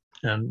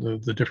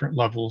the different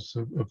levels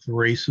of the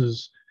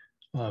races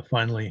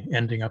finally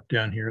ending up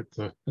down here at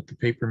the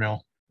paper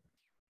mill.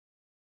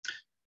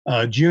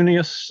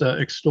 Junius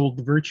extolled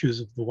the virtues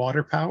of the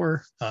water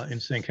power in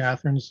St.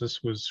 Catharines.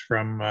 This was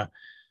from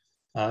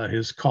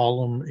his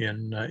column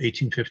in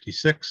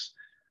 1856,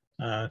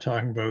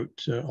 talking about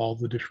all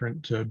the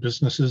different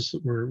businesses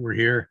that were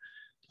here,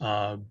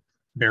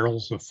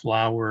 barrels of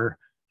flour,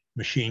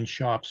 machine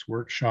shops,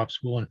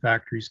 workshops, woolen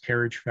factories,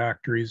 carriage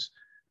factories,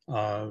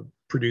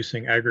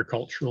 producing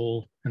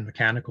agricultural and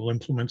mechanical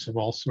implements of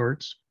all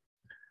sorts.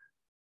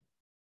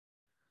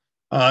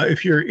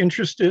 If you're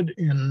interested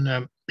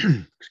in,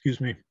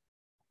 excuse me,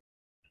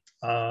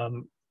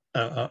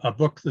 a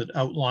book that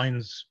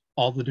outlines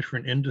all the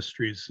different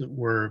industries that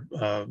were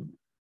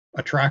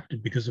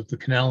attracted because of the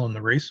canal and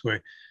the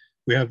raceway,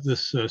 we have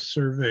this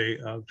survey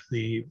of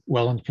the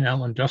Welland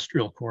Canal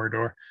Industrial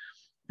Corridor.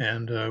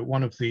 And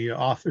one of the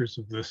authors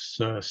of this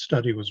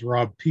study was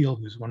Rob Peel,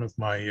 who's one of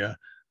my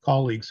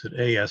colleagues at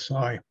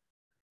ASI.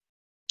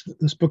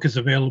 This book is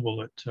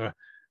available at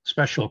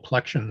special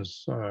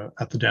collections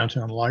at the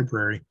downtown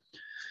library.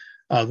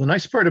 The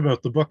nice part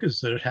about the book is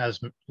that it has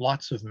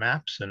lots of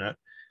maps in it.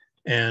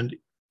 And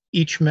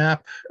each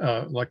map,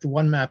 like the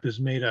one map is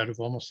made out of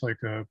almost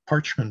like a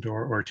parchment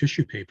or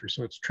tissue paper,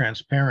 so it's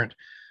transparent.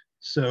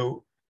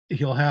 So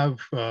he'll have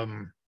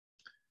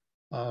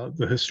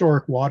the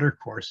historic water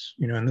course,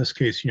 in this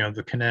case,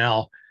 the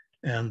canal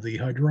and the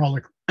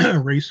hydraulic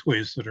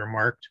raceways that are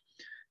marked.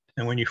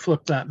 And when you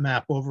flip that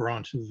map over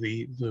onto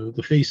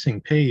the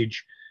facing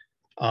page,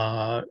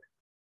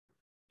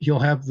 you'll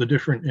have the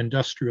different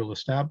industrial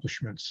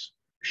establishments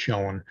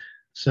shown.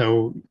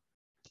 So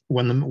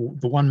when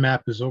the one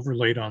map is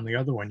overlaid on the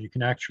other one, you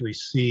can actually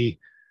see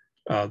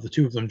the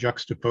two of them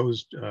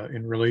juxtaposed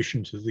in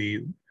relation to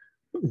the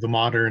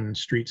modern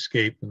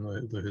streetscape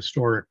and the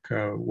historic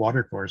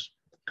watercourse.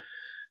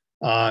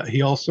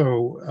 He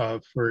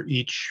also, for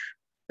each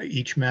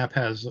map,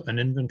 has an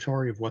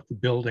inventory of what the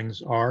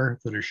buildings are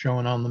that are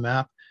shown on the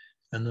map,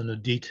 and then a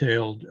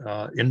detailed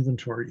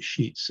inventory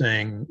sheet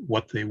saying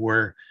what they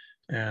were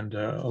and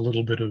a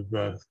little bit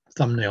of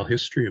thumbnail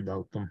history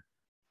about them.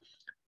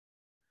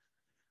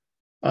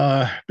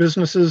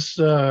 Businesses,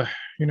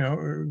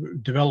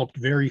 developed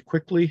very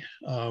quickly.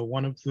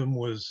 One of them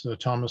was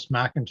Thomas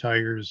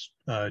McIntyre's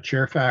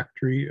chair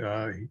factory.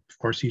 Of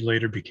course, he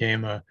later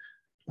became a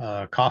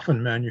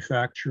coffin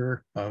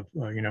manufacturer of,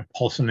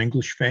 Paulson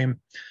English fame.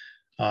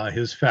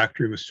 His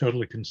factory was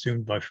totally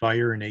consumed by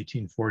fire in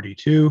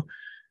 1842.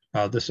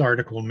 This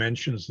article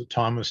mentions that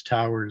Thomas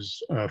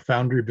Tower's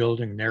foundry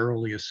building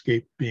narrowly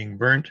escaped being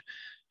burnt.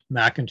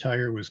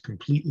 McIntyre was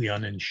completely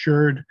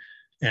uninsured,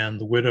 and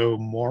the widow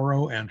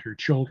Morrow and her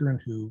children,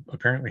 who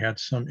apparently had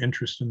some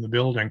interest in the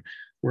building,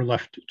 were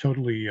left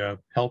totally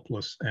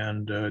helpless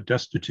and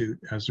destitute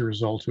as a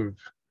result of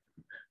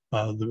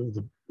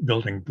the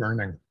building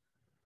burning.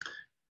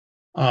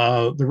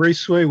 The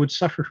raceway would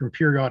suffer from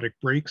periodic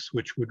breaks,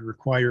 which would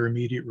require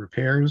immediate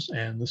repairs,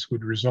 and this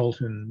would result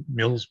in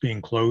mills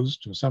being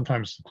closed, and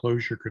sometimes the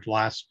closure could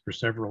last for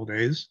several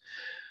days.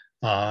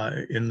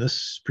 In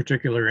this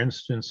particular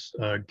instance,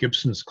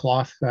 Gibson's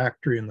cloth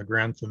factory and the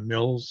Grantham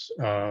Mills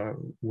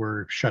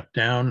were shut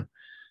down,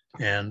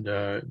 and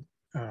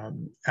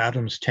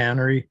Adams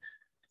Tannery,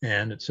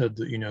 and it said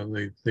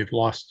that they've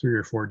lost 3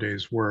 or 4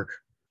 days' work.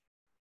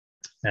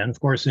 And of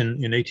course, in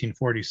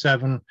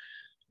 1847,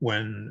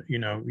 when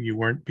you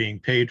weren't being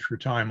paid for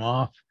time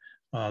off,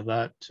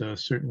 that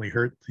certainly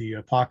hurt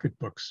the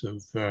pocketbooks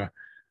of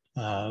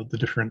the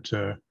different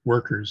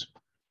workers.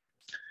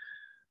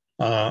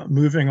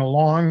 Moving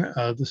along,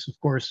 this of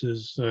course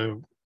is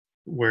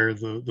where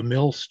the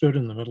mill stood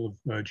in the middle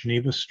of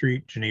Geneva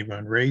Street, Geneva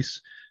and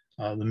Race.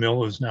 The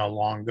mill is now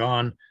long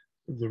gone.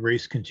 The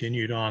race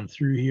continued on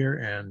through here,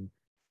 and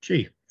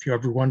gee, if you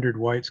ever wondered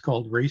why it's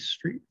called Race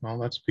Street, well,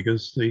 that's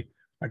because the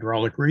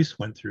hydraulic race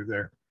went through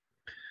there.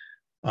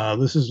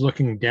 This is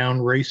looking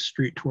down Race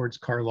Street towards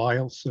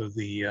Carlisle, so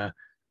the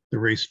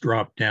race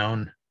dropped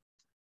down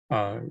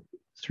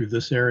through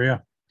this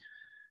area.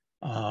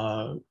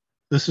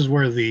 This is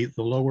where the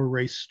lower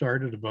race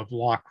started above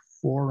Lock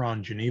 4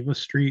 on Geneva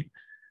Street.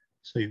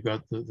 So you've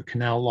got the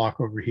canal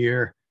lock over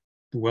here,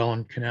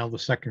 Welland Canal, the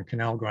second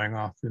canal going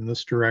off in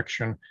this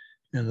direction.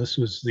 And this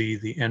was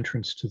the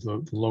entrance to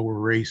the lower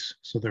race.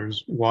 So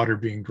there's water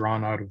being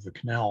drawn out of the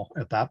canal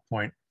at that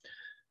point.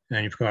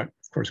 And you've got,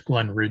 of course,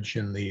 Glen Ridge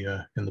in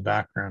the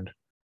background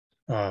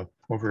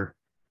over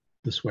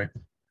this way.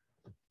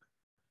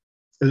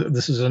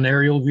 This is an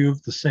aerial view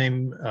of the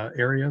same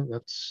area.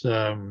 That's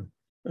the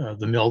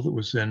mill that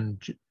was in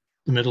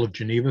the middle of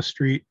Geneva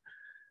Street.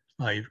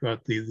 You've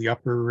got the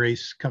upper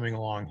race coming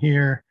along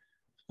here,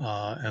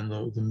 and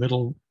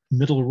the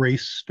middle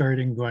race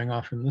starting going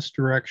off in this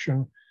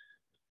direction.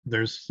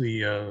 There's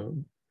the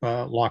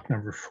lock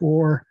number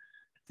 4,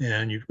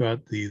 and you've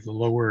got the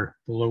lower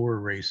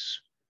race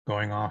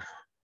going off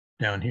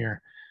down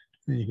here.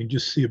 And you can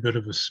just see a bit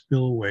of a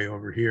spillway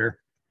over here.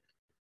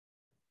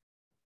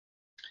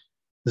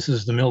 This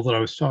is the mill that I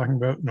was talking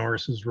about,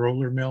 Norris's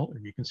roller mill.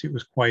 You can see it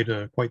was quite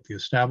the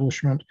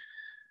establishment.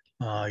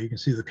 You can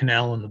see the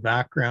canal in the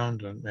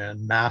background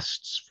and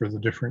masts for the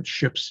different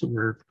ships that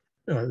were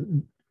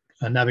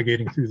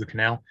navigating through the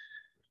canal.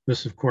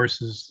 This, of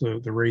course, is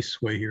the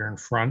raceway here in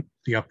front,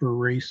 the upper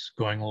race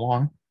going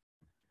along.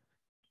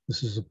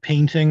 This is a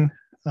painting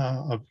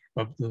of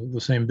the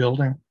same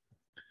building.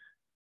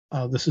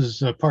 This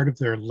is part of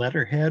their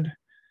letterhead.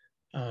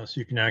 So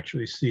you can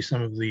actually see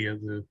some of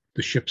the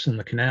ships in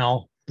the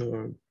canal,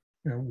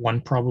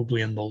 one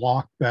probably in the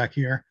lock back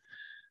here.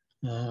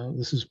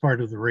 This is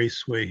part of the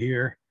raceway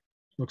here.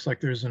 Looks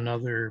like there's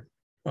another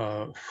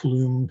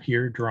flume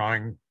here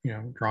drawing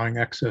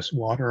excess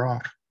water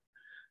off.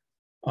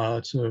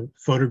 It's a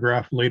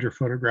later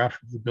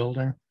photograph of the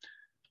building.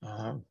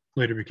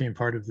 Later became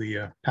part of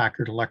the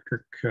Packard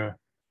Electric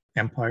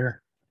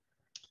empire.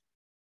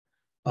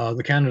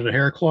 The Canada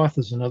Haircloth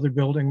is another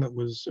building that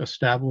was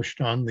established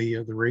on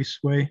the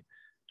raceway.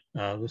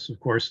 This, of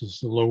course, is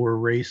the lower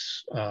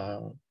race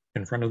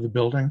in front of the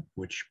building,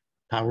 which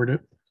powered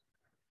it.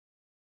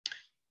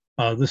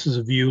 This is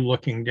a view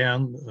looking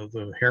down.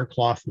 The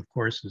Haircloth, of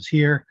course, is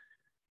here.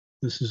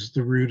 This is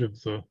the route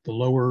of the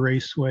lower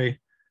raceway.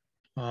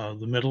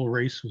 The middle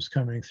race was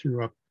coming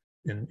through up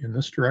in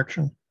this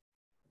direction.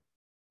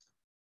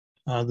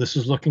 This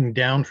is looking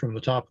down from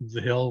the top of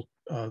the hill.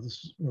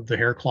 This is the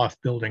Haircloth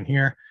building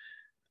here.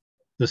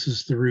 This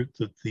is the route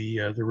that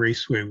the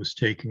raceway was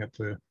taking at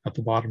the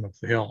bottom of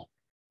the hill.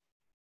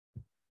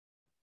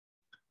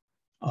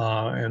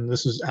 And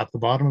this is at the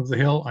bottom of the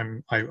hill.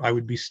 I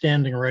would be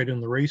standing right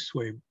in the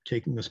raceway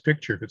taking this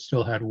picture if it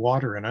still had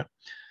water in it.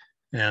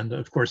 And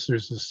of course,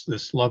 there's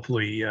this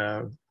lovely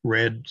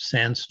red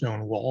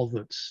sandstone wall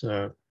that's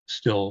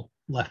still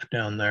left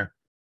down there.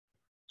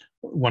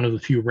 One of the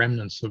few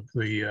remnants of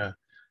the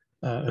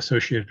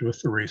associated with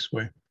the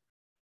raceway.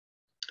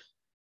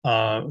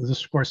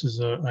 This, of course, is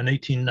an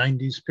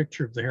 1890s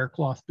picture of the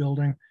Haircloth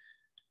building.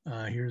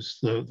 Here's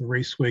the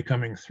raceway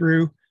coming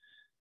through.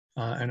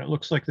 And it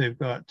looks like they've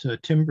got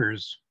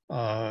timbers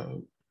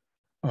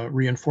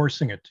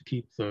reinforcing it to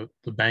keep the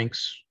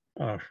banks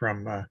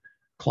from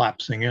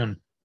collapsing in.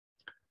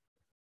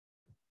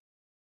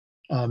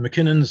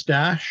 McKinnon's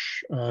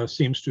Dash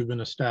seems to have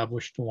been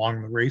established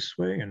along the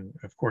raceway, and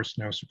of course,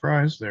 no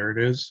surprise, there it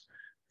is,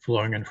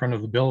 flowing in front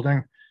of the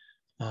building.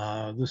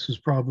 This is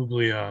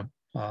probably a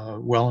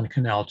Welland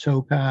Canal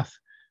towpath,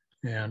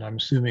 and I'm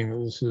assuming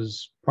that this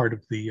is part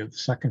of the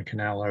second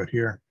canal out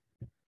here.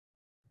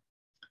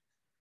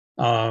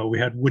 We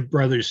had Wood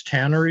Brothers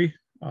Tannery,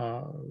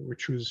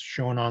 which was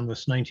shown on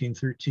this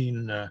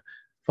 1913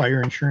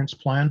 fire insurance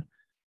plan.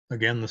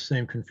 Again, the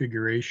same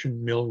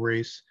configuration, mill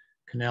race,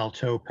 canal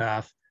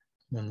towpath,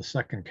 and then the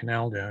second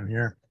canal down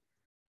here.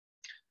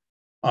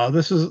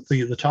 This is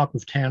the top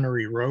of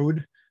Tannery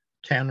Road.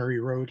 Tannery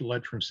Road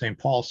led from St.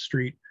 Paul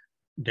Street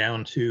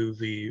down to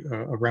the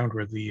around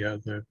where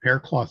the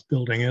Haircloth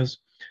building is.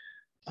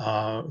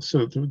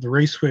 So the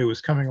raceway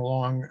was coming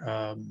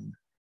along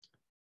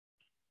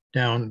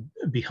down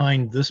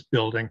behind this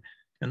building,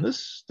 and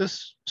this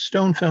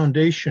stone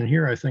foundation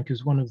here, I think,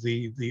 is one of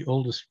the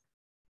oldest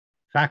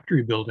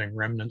factory building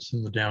remnants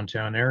in the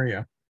downtown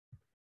area.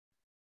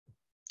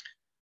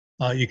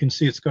 You can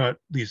see it's got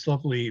these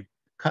lovely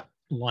cut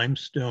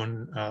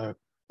limestone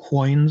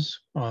quoins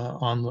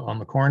on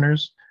the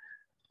corners.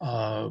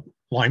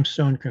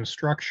 Limestone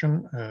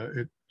construction.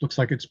 It looks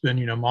like it's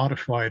been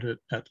modified at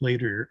a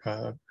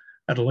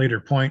later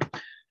point.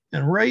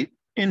 And right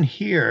in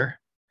here,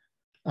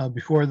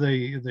 before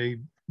they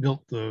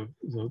built the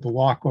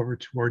walk over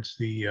towards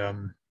the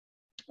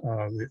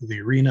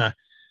arena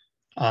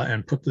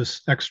and put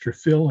this extra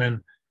fill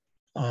in,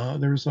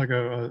 there's like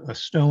a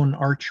stone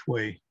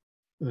archway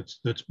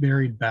that's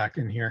buried back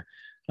in here.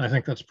 And I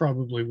think that's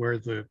probably where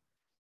the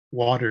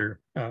water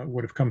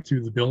would have come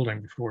through the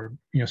building before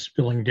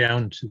spilling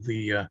down to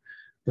the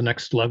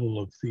next level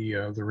of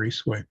the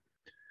raceway.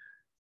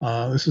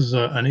 This is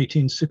an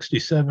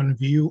 1867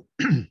 view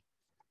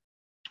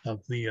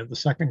of the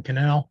second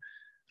canal,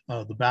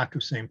 the back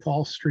of St.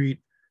 Paul Street.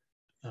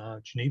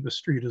 Geneva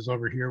Street is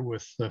over here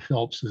with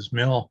Phelps's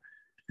Mill,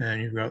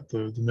 and you've got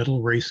the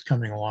middle race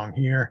coming along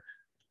here,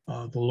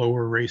 the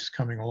lower race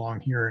coming along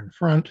here in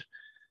front,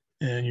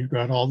 and you've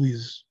got all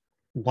these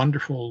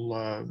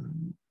wonderful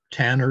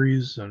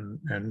tanneries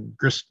and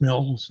grist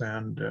mills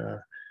and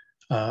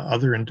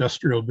other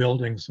industrial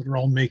buildings that are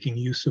all making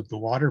use of the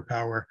water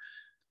power,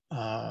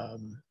 that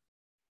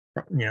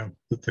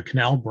the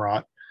canal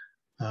brought.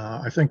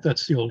 I think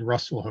that's the old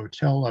Russell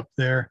Hotel up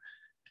there.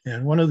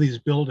 And one of these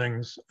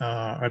buildings,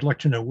 I'd like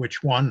to know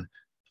which one,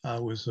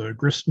 was a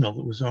grist mill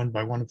that was owned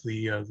by one of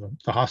the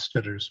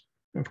Hofstadters.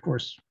 Of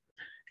course,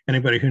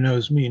 anybody who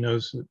knows me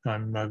knows that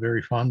I'm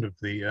very fond of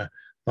the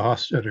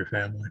Hofstadter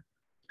family.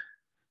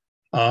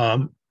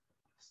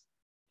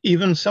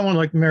 Even someone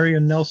like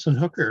Marion Nelson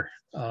Hooker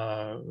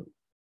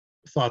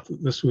thought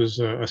that this was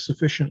a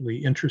sufficiently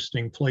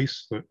interesting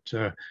place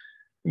that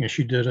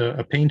she did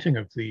a painting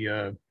of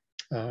the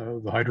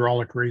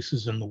hydraulic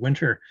races in the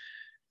winter.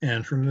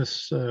 And from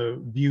this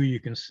view, you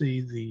can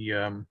see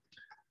the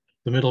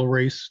middle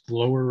race, the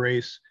lower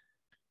race.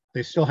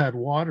 They still had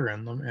water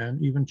in them,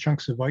 and even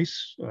chunks of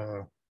ice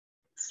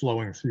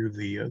flowing through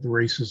the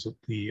races at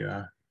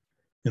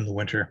in the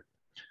winter.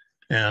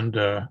 And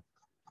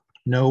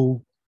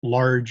no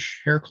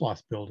large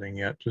haircloth building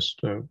yet,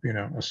 just a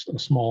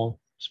small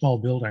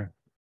building.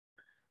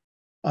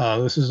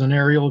 This is an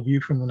aerial view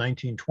from the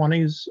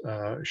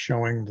 1920s,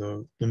 showing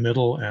the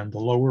middle and the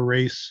lower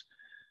race.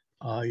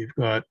 You've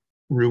got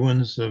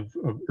ruins of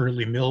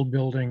early mill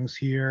buildings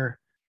here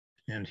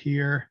and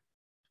here,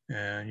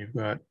 and you've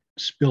got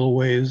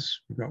spillways.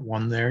 You've got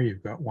one there,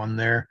 you've got one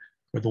there,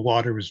 where the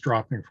water was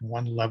dropping from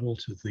one level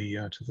to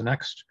the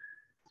next.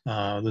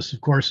 This,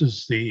 of course,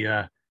 is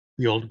the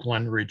old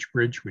Glen Ridge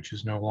Bridge, which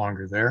is no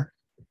longer there.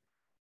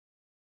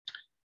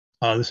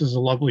 This is a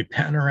lovely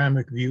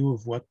panoramic view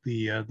of what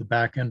the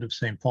back end of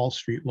St. Paul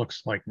Street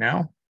looks like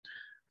now,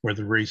 where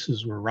the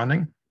races were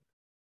running,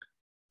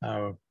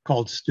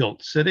 called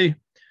Stilt City.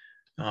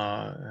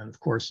 And of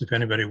course, if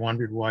anybody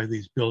wondered why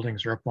these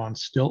buildings are up on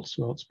stilts,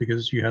 well, it's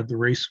because you had the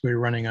raceway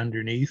running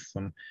underneath.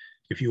 And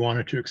if you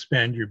wanted to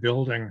expand your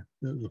building,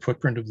 the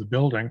footprint of the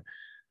building,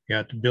 you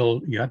had to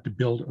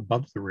build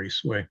above the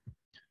raceway.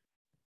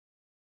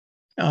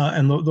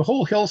 And the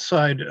whole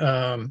hillside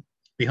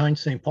behind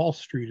St. Paul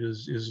Street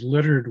is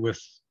littered with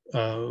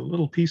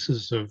little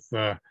pieces of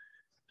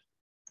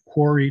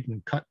quarried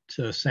and cut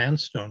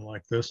sandstone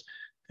like this.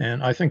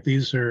 And I think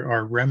these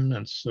are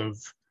remnants of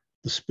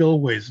the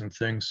spillways and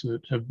things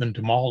that have been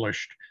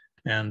demolished,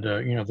 and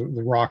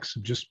the rocks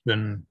have just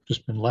been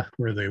left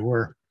where they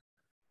were.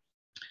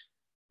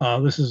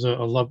 This is a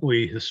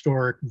lovely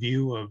historic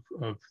view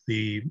of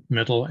the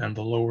middle and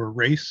the lower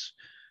race.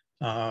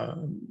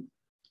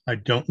 I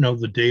don't know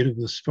the date of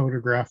this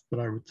photograph, but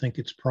I would think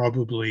it's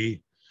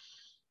probably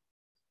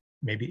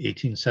maybe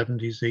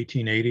 1870s,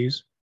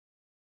 1880s.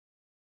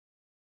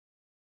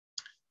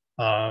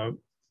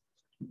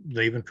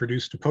 They even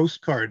produced a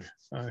postcard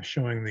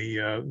showing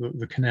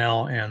the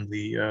canal and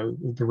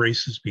the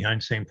races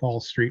behind St. Paul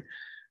Street.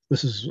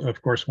 This is,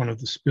 of course, one of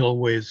the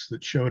spillways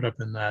that showed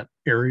up in that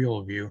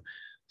aerial view.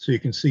 So you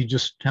can see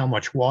just how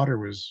much water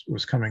was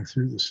coming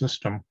through the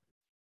system.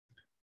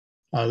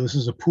 This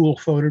is a pool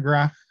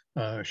photograph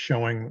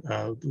showing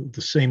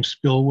the same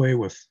spillway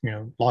with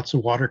lots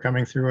of water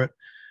coming through it.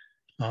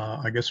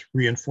 I guess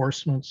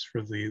reinforcements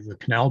for the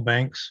canal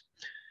banks.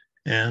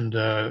 And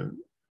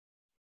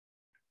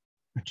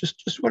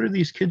just what are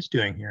these kids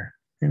doing here?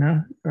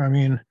 I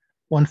mean,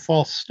 one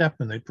false step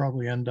and they'd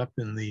probably end up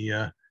in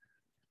the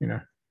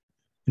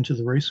into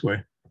the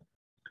raceway.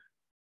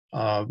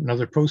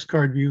 Another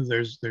postcard view,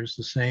 there's the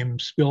same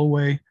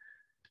spillway,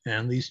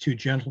 and these two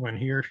gentlemen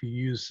here, if you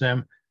use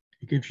them,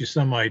 it gives you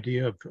some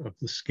idea of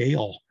the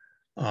scale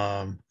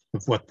of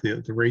what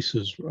the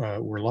races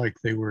were like.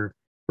 They were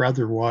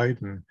rather wide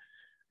and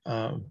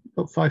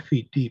about 5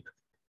 feet deep.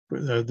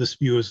 This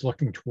view is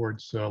looking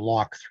towards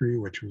Lock 3,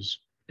 which was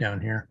down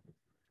here.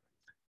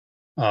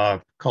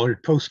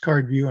 Colored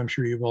postcard view, I'm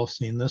sure you've all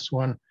seen this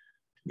one.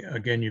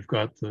 Again, you've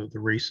got the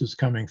races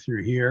coming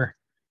through here,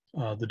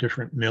 the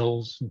different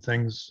mills and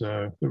things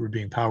that were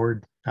being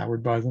powered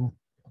by them.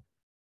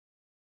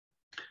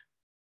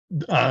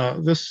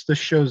 This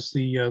shows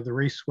the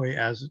raceway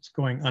as it's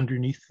going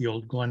underneath the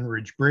old Glen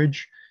Ridge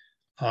Bridge.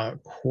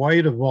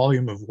 Quite a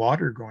volume of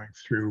water going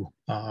through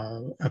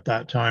at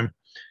that time.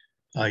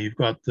 You've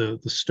got the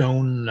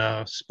stone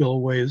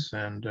spillways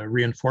and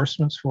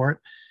reinforcements for it,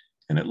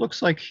 and it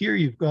looks like here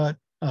you've got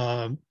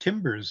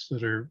timbers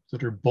that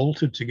are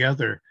bolted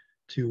together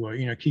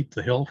to keep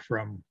the hill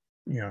from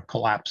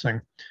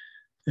collapsing.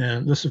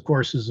 And this, of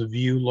course, is a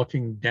view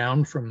looking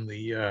down from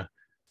the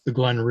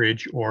Glen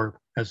Ridge, or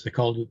as they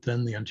called it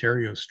then, the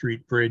Ontario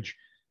Street Bridge,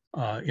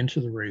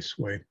 into the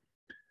raceway.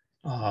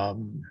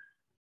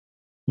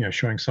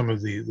 Showing some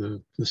of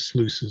the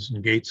sluices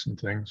and gates and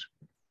things.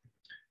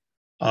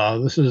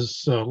 This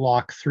is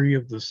Lock 3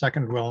 of the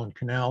second Welland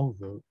Canal.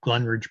 The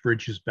Glen Ridge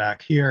Bridge is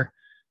back here.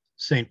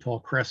 St. Paul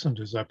Crescent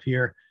is up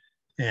here.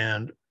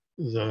 And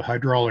the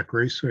hydraulic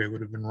raceway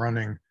would have been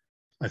running,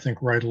 I think,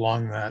 right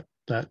along that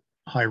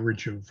high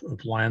ridge of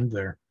land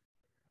there.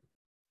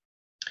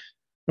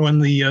 When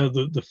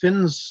the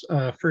Finns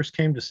first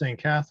came to St.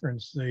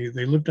 Catharines,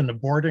 they lived in a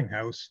boarding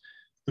house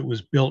that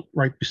was built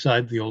right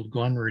beside the old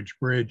Glenridge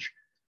Bridge.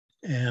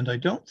 And I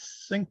don't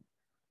think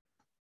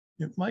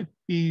it might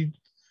be,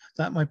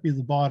 that might be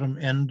the bottom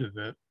end of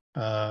it,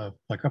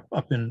 like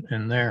up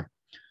in there.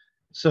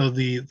 So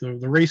the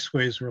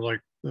raceways were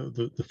like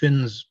the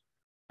Finns'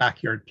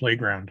 backyard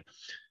playground.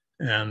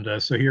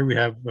 And so here we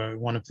have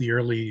one of the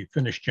early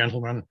Finnish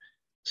gentlemen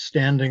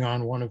standing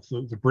on one of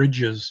the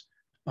bridges,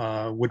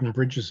 wooden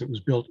bridges that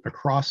was built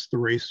across the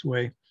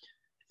raceway.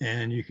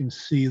 And you can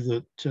see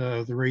that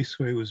the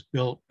raceway was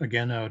built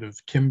again out of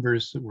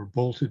timbers that were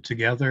bolted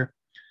together.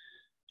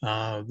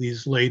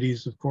 These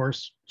ladies, of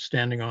course,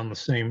 standing on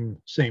the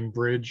same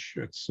bridge.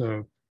 It's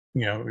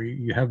you know,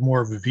 you have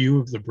more of a view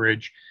of the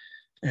bridge,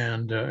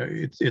 and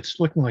it's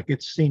looking like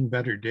it's seen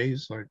better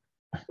days. Like,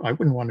 I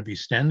wouldn't want to be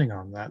standing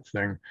on that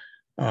thing.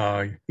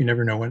 You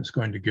never know when it's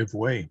going to give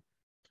way.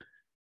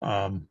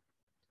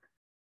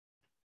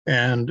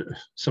 And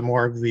some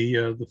more of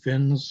the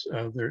Finns.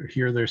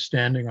 They're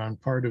standing on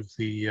part of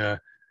the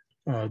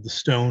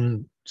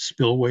stone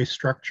spillway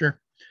structure,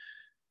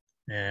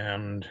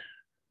 and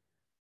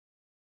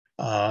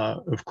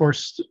of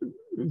course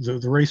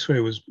the raceway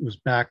was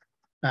back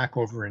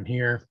over in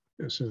here.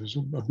 So there's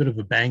a bit of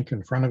a bank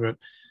in front of it.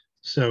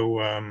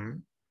 So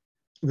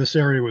this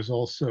area was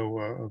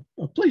also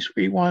a place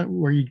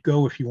where you'd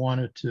go if you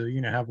wanted to,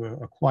 you know, have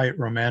a quiet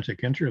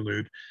romantic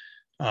interlude.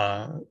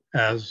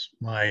 As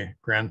my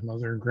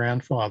grandmother and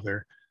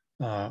grandfather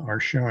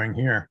are showing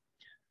here.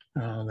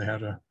 They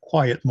had a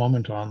quiet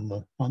moment on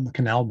the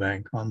canal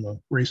bank, on the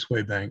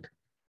raceway bank.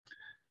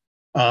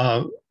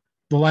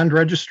 The land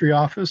registry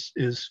office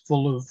is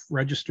full of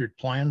registered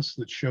plans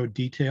that show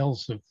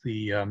details of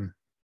the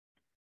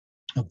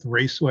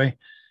raceway.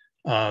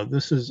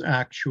 This is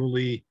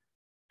actually,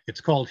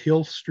 it's called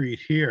Hill Street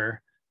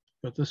here,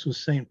 but this was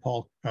St.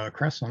 Paul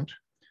Crescent.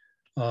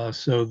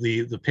 So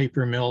the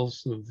paper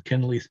mills, the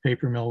Kinleith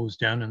paper mill was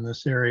down in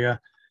this area.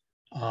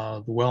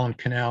 The Welland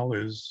Canal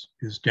is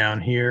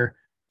down here.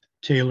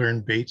 Taylor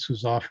and Bates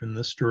was off in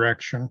this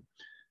direction.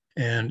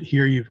 And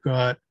here you've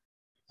got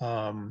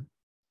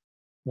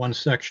one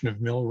section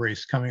of mill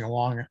race coming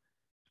along.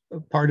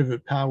 Part of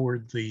it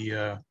powered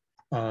the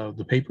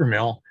paper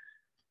mill,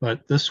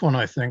 but this one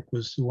I think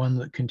was the one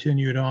that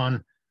continued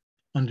on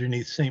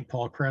underneath St.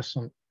 Paul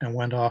Crescent and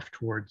went off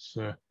towards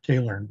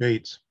Taylor and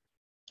Bates.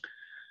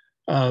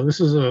 This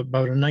is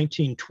about a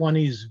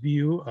 1920s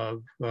view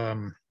of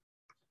the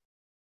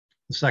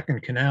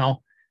second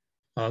canal.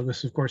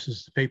 This, of course,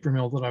 is the paper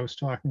mill that I was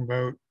talking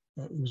about.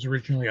 It was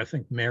originally, I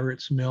think,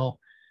 Merritt's Mill.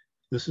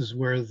 This is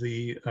where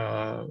the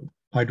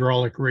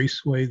Hydraulic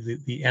Raceway,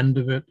 the end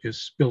of it,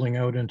 is spilling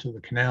out into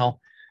the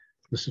canal.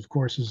 This, of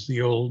course, is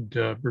the old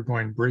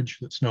Burgoyne Bridge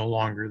that's no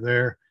longer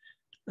there.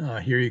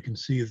 Here you can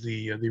see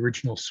the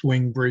original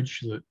swing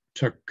bridge that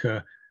took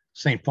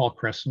St. Paul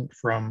Crescent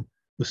from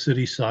the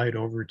city side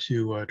over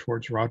to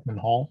towards Rodman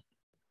Hall.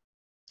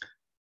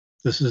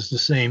 This is the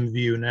same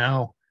view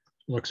now.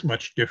 Looks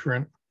much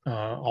different.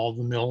 All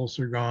the mills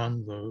are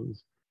gone.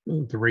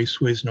 The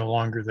raceway is no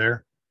longer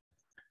there.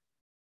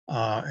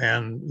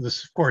 And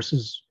this, of course,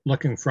 is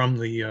looking from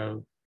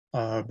the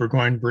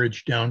Burgoyne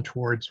Bridge down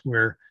towards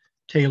where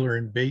Taylor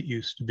and Bate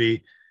used to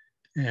be.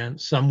 And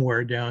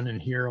somewhere down in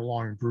here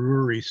along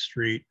Brewery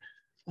Street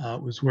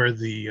was where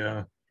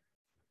the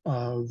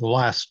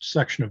last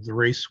section of the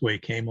raceway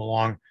came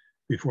along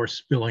before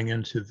spilling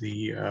into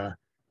the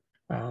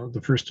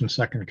first and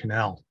second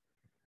canal.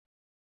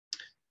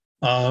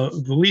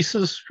 The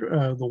leases,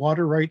 the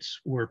water rights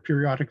were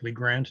periodically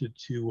granted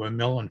to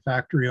mill and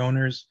factory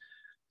owners.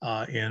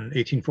 In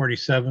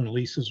 1847,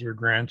 leases were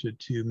granted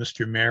to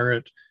Mr.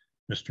 Merritt,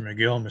 Mr.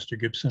 McGill, Mr.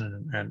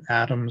 Gibson, and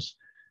Adams.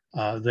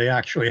 They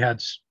actually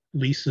had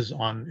leases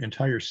on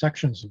entire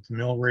sections of the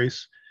mill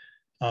race.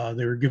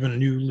 They were given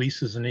new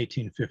leases in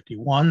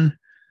 1851,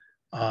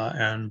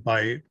 and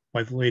by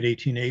the late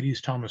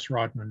 1880s, Thomas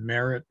Rodman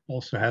Merritt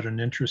also had an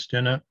interest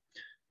in it.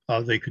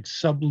 They could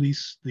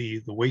sublease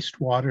the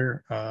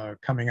wastewater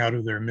coming out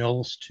of their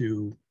mills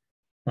to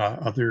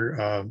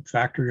other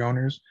factory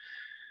owners.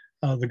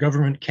 The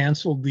government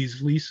canceled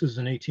these leases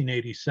in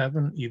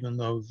 1887, even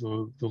though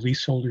the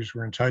leaseholders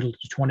were entitled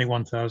to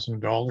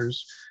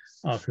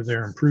 $21,000 for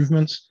their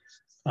improvements.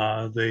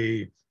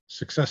 They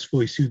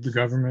successfully sued the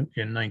government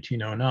in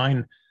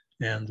 1909,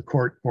 and the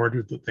court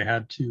ordered that they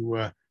had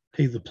to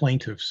pay the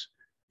plaintiffs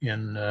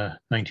in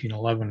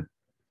 1911.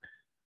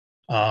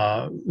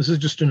 This is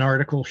just an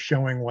article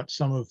showing what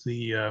some of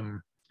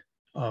the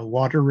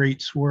water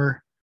rates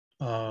were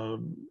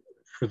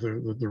for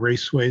the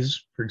raceways.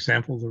 For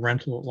example, the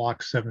rental at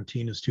Lock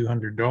 17 is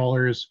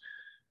 $200.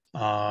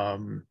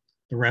 The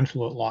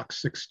rental at Lock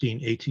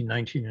 16, 18,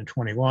 19, and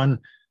 21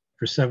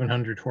 for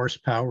 700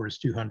 horsepower is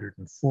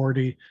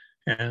 $240.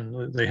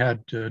 And they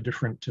had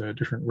different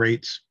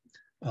rates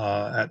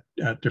at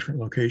different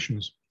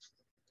locations.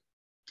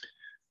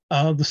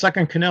 The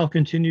second canal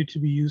continued to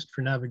be used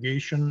for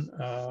navigation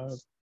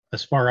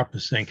as far up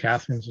as St.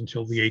 Catharines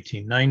until the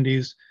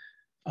 1890s.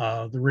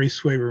 The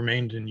raceway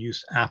remained in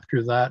use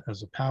after that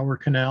as a power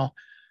canal.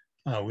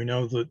 We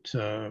know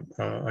that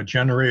a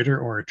generator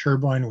or a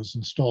turbine was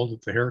installed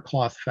at the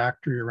haircloth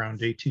factory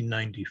around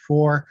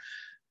 1894.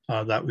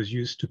 That was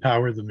used to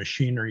power the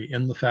machinery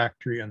in the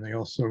factory, and they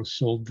also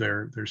sold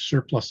their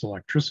surplus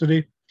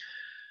electricity.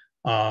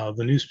 The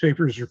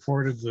newspapers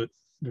reported that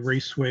the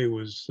raceway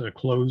was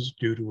closed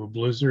due to a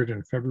blizzard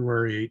in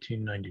February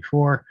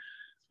 1894.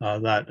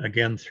 That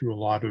again threw a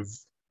lot of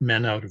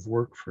men out of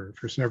work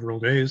for several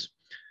days.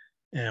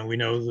 And we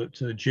know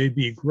that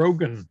J.B.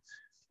 Grogan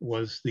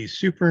was the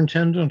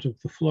superintendent of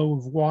the flow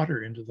of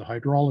water into the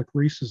hydraulic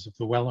races of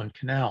the Welland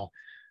Canal.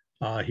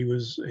 He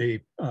was a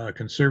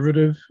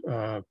conservative,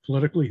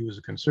 politically he was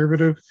a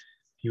conservative.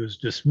 He was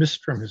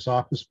dismissed from his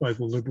office by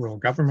the Liberal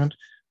government,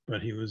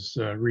 but he was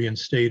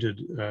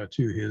reinstated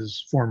to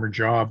his former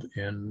job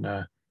in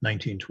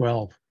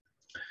 1912.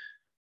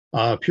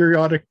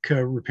 Periodic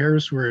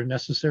repairs were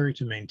necessary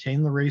to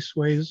maintain the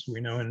raceways. We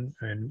know in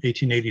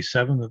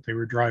 1887 that they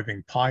were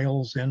driving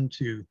piles in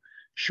to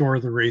shore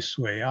the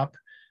raceway up.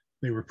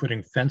 They were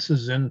putting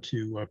fences in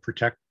to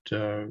protect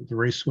the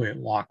raceway at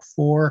Lock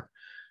 4.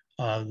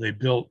 They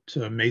built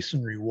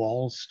masonry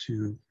walls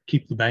to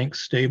keep the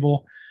banks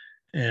stable.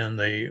 And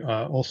they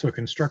also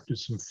constructed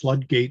some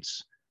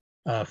floodgates,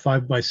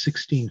 5 by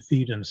 16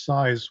 feet in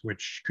size,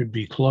 which could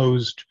be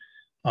closed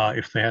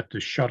if they had to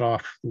shut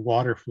off the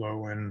water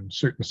flow in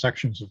certain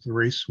sections of the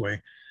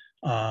raceway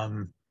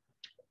and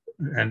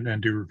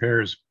do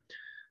repairs.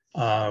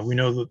 We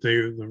know that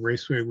the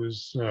raceway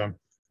was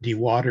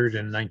dewatered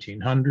in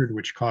 1900,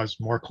 which caused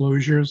more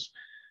closures.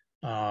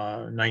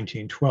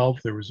 1912,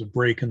 there was a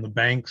break in the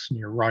banks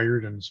near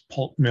Riordan's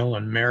pulp mill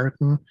in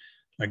Meriton.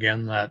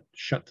 Again, that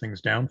shut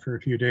things down for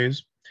a few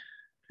days.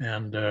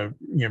 And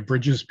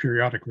bridges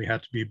periodically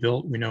had to be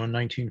built. We know in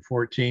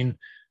 1914,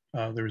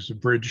 there was a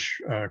bridge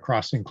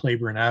crossing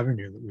Claiborne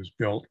Avenue that was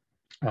built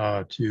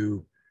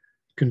to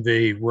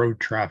convey road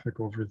traffic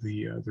over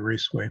the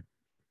raceway.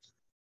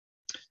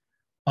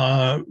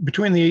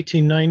 Between the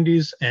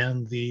 1890s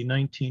and the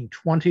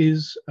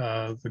 1920s,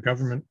 the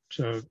government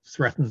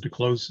threatened to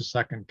close the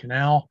second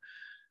canal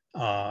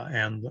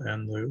and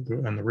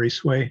the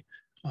raceway.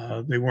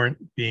 They weren't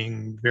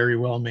being very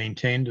well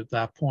maintained at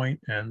that point,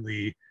 and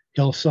the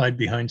hillside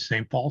behind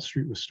St. Paul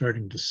Street was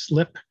starting to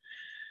slip.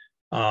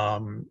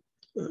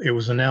 It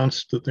was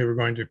announced that they were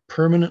going to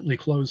permanently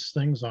close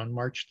things on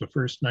March the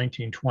 1st,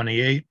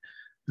 1928,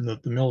 and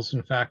that the mills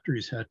and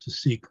factories had to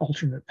seek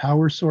alternate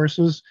power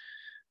sources.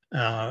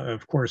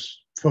 Of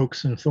course,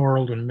 folks in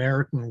Thorold and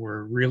Meriton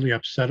were really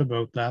upset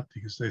about that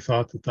because they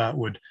thought that that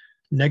would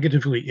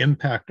negatively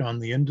impact on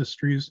the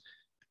industries.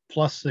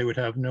 Plus, they would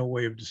have no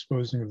way of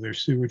disposing of their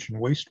sewage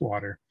and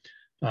wastewater.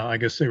 I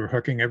guess they were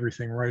hooking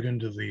everything right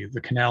into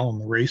the canal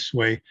and the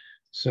raceway.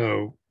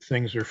 So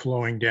things are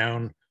flowing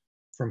down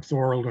from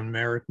Thorold and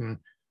Meriton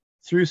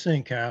through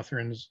St.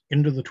 Catharines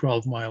into the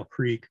 12-Mile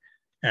Creek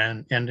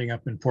and ending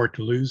up in Port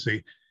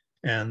Dalhousie.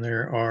 And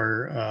there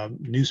are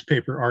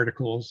newspaper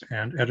articles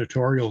and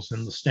editorials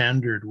in the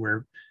Standard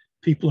where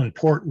people in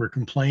Port were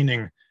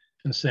complaining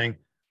and saying,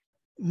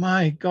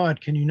 my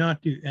God, can you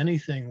not do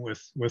anything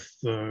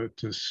to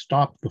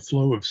stop the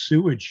flow of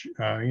sewage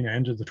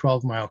into the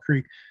 12-Mile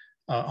Creek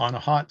on a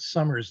hot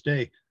summer's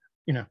day?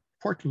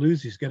 Port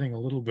Dalhousie is getting a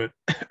little bit,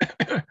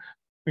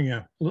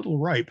 a little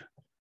ripe.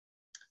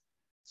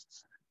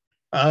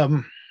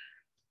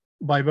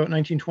 By about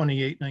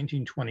 1928,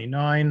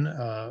 1929,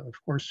 of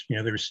course,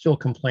 they were still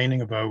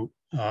complaining about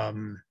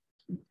the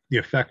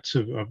effects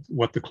of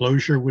what the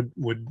closure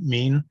would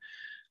mean.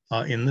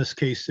 In this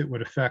case, it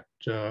would affect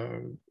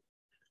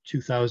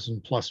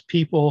 2,000 plus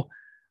people.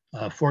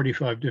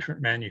 45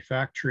 different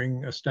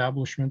manufacturing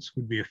establishments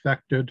would be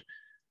affected.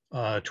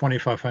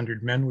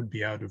 2,500 men would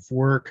be out of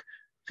work.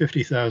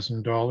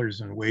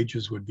 $50,000 in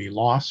wages would be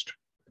lost.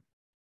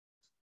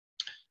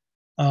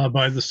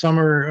 By the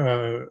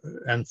summer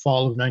and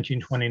fall of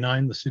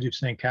 1929, the city of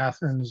St.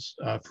 Catharines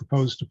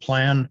proposed a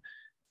plan.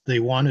 They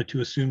wanted to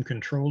assume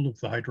control of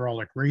the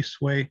hydraulic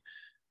raceway.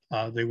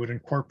 They would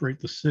incorporate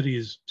the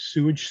city's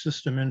sewage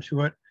system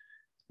into it.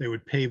 They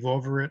would pave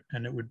over it,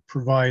 and it would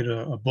provide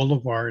a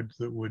boulevard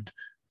that would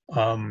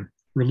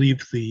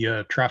relieve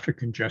the traffic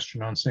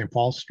congestion on St.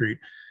 Paul Street.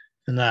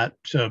 And that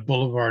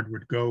boulevard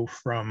would go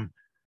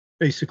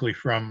basically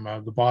from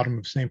the bottom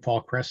of St. Paul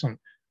Crescent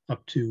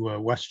up to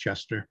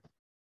Westchester.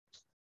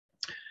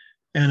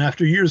 And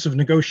after years of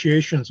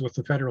negotiations with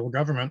the federal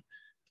government,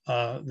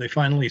 they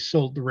finally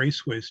sold the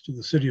raceways to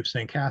the city of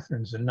St.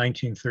 Catharines in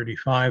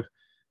 1935.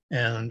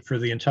 And for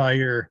the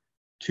entire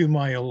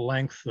 2-mile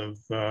length of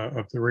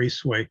the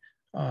raceway,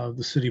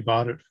 the city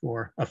bought it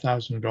for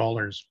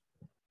 $1,000.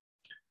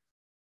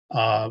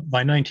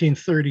 By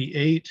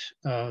 1938,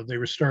 they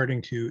were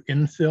starting to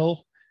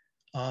infill.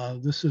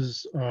 This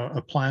is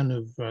a plan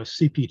of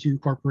CP2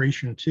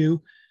 Corporation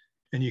 2.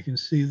 And you can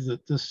see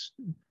that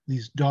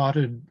these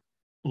dotted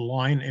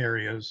line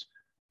areas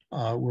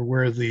were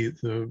where the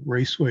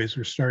raceways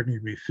were starting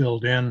to be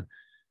filled in.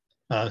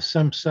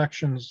 Some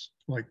sections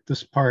like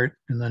this part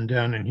and then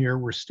down in here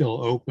were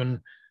still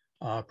open.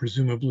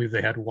 Presumably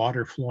they had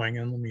water flowing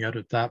in them yet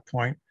at that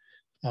point.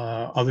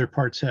 Other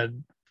parts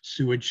had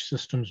sewage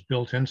systems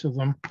built into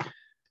them.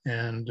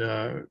 And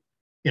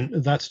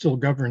that still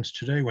governs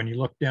today. When you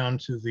look down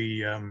to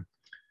the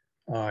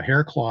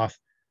hair cloth,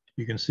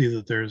 you can see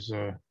that there's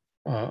a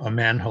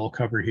manhole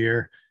cover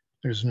here.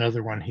 There's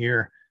another one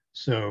here.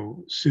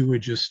 So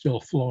sewage is still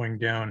flowing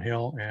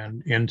downhill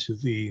and into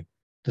the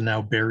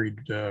now buried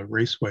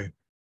raceway.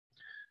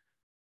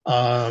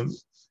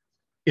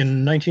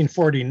 In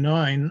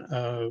 1949,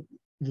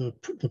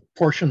 the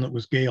portion that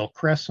was Gale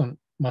Crescent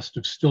must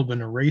have still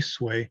been a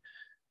raceway,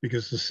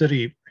 because the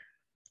city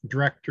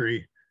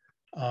directory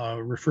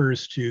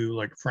refers to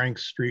like Frank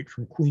Street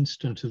from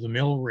Queenston to the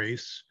Mill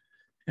Race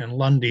and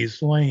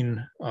Lundy's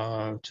Lane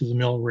to the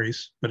Mill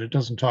Race, but it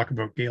doesn't talk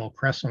about Gale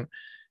Crescent.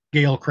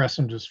 Gale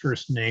Crescent is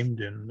first named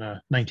in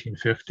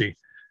 1950.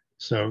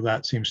 So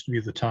that seems to be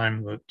the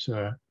time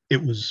that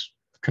it was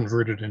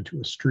converted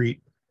into a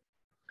street.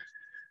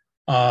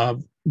 By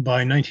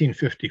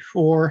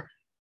 1954,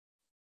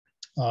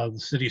 the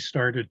city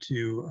started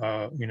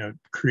to,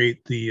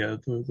 create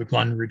the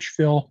Glen Ridge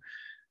fill.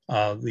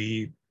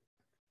 The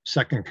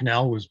second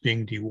canal was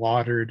being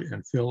dewatered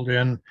and filled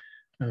in,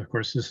 and of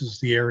course, this is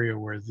the area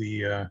where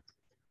the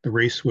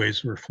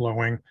raceways were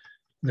flowing.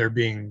 They're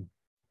being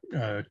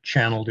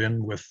channeled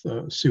in with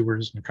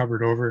sewers and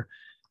covered over.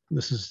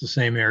 This is the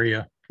same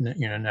area,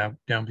 now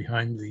down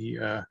behind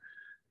the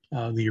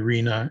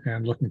arena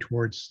and looking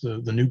towards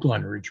the new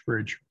Glen Ridge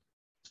Bridge.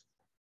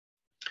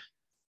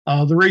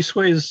 The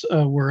raceways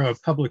were a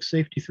public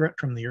safety threat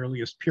from the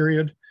earliest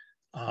period.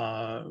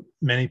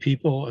 Many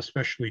people,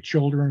 especially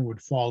children,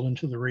 would fall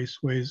into the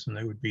raceways and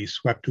they would be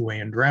swept away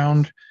and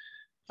drowned.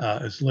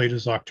 As late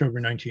as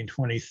October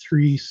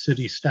 1923,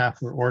 city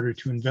staff were ordered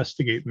to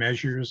investigate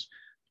measures,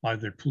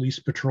 either police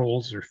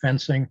patrols or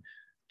fencing,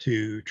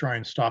 to try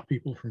and stop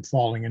people from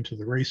falling into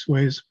the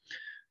raceways.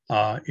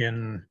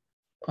 In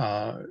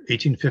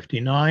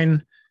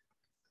 1859,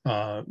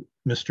 Mr.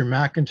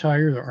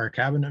 McIntyre, our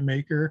cabinet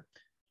maker,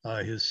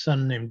 his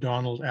son named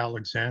Donald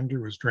Alexander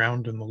was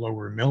drowned in the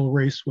lower mill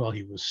race while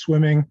he was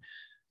swimming.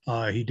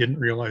 He didn't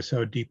realize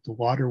how deep the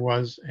water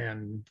was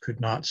and could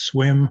not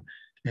swim,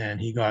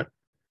 and he got,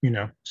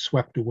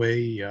 swept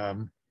away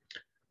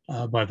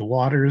by the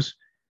waters.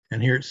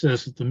 And here it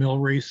says that the mill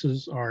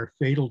races are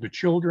fatal to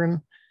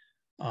children.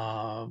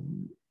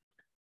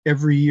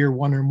 Every year,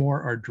 one or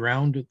more are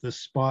drowned at this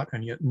spot,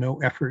 and yet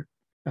no effort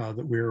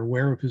that we're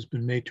aware of has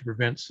been made to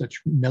prevent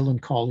such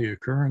melancholy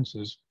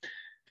occurrences.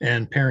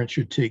 And parents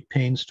should take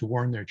pains to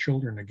warn their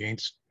children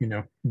against,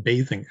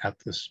 bathing at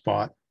this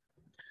spot.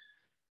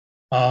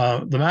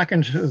 The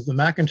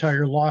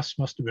McIntyre loss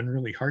must have been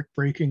really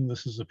heartbreaking.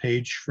 This is a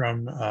page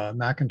from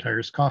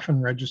McIntyre's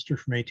coffin register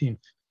from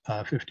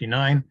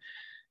 1859.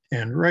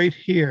 And right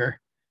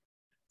here,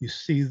 you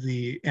see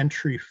the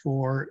entry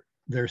for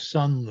their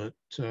son that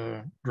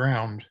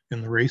drowned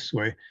in the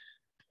raceway.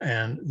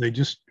 And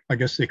I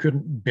guess they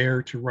couldn't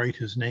bear to write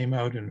his name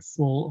out in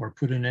full or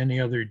put in any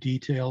other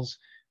details.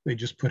 They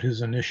just put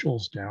his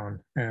initials down,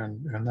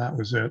 and that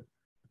was it.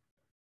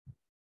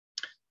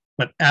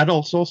 But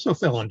adults also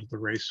fell into the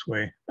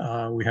raceway.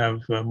 We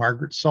have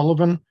Margaret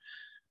Sullivan.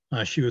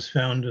 She was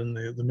found in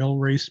the mill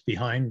race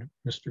behind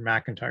Mr.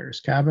 McIntyre's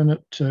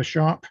cabinet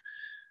shop.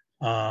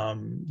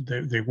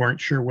 They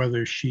weren't sure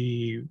whether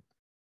she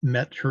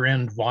met her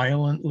end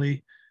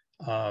violently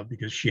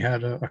because she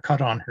had a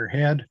cut on her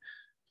head.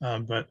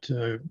 But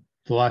the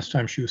last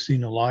time she was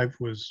seen alive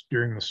was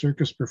during the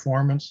circus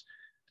performance.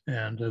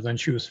 And then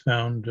she was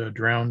found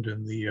drowned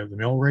in the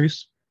mill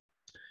race.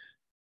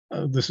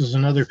 This is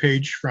another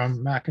page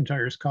from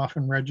McIntyre's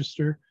coffin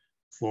register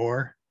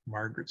for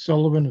Margaret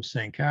Sullivan of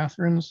St.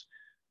 Catharines.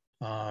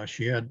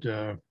 She had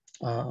a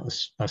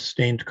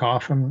stained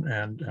coffin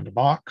and a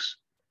box.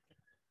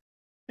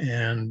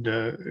 And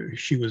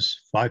she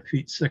was 5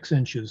 feet 6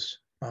 inches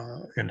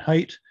in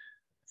height,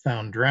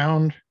 found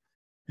drowned,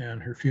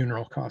 and her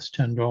funeral cost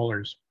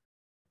 $10.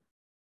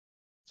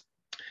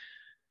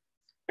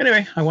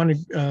 Anyway, I want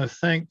to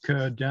thank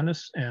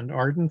Dennis and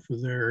Arden for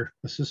their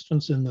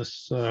assistance in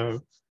this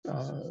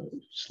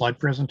slide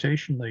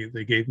presentation.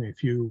 They gave me a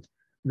few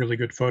really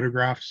good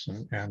photographs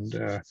and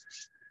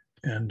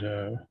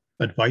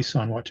advice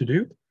on what to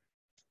do.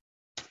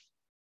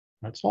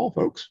 That's all,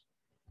 folks.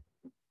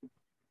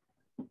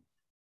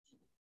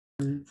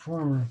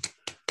 Former,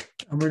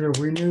 I mean, if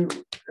we knew,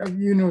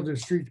 the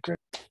street.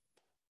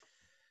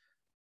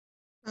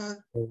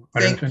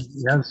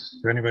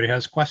 If anybody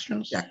has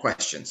questions? Yeah,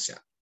 questions. Yeah.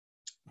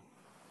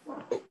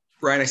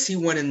 Brian, I see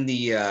one in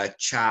the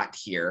chat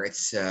here.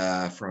 It's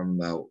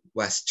from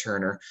Wes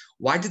Turner.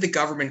 Why did the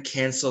government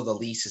cancel the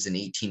leases in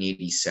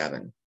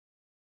 1887?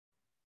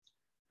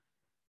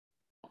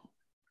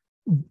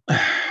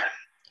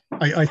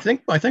 I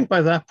think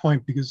by that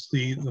point, because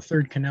the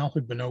third canal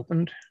had been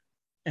opened,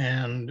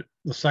 and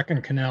the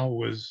second canal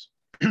was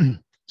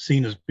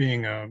seen as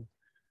being it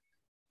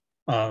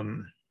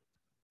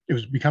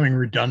was becoming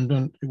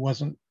redundant. It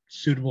wasn't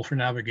suitable for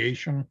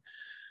navigation,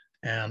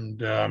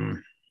 and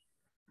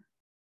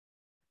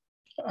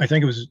I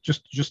think it was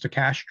just a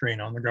cash drain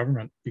on the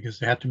government because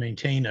they had to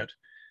maintain it.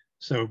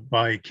 So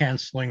by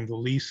canceling the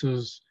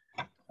leases,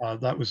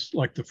 that was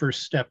like the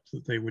first step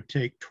that they would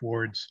take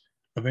towards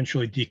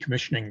eventually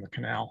decommissioning the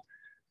canal.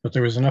 But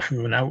there was enough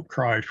of an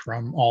outcry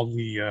from all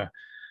the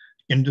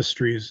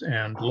industries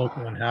and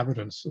local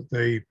inhabitants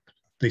that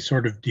they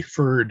sort of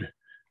deferred,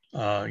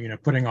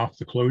 putting off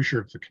the closure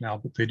of the canal,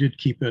 but they did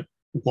keep it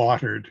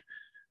watered.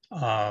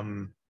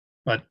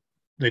 But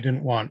they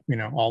didn't want,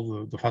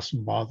 all the fuss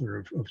and bother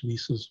of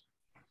leases.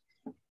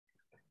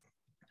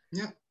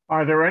 Yeah.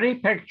 Are there any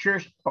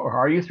pictures, or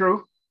are you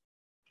through?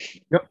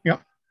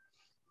 Yep.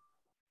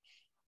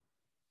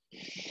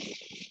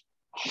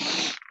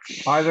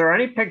 Are there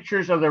any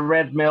pictures of the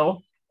red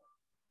mill?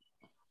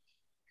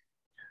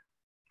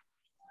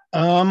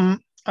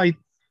 I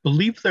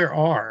believe there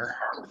are,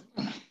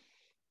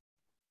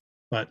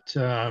 but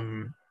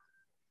I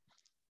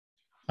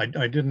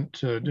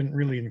didn't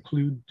really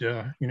include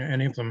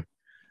any of them.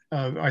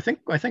 I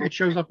think it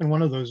shows up in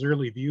one of those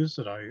early views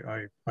that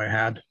I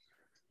had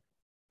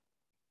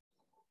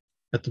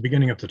at the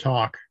beginning of the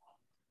talk.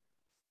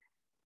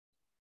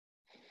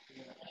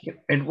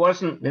 It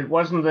wasn't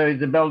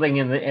the building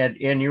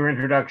in your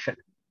introduction.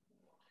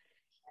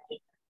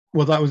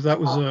 Well, that was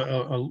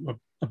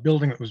a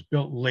building that was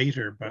built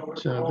later,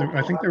 but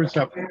I think there was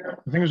I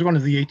think it was one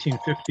of the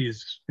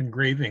 1850s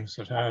engravings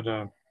that had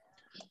a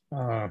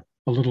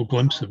little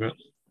glimpse of it.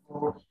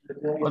 Well,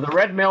 the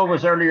red mill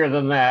was earlier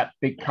than that,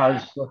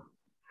 because the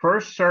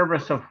first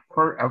service of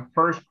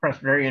First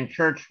Presbyterian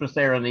Church was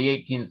there in the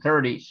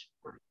 1830s.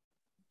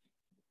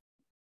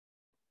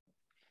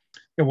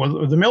 Yeah,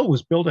 well, the mill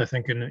was built, I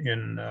think,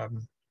 in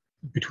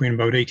between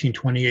about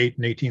 1828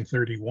 and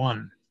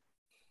 1831.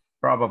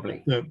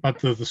 Probably. But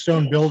the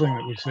stone building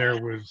that was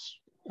there was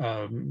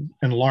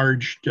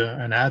enlarged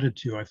and added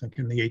to, I think,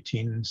 in the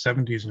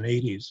 1870s and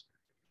 80s.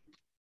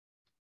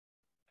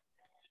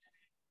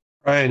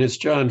 Brian, it's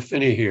John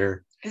Finney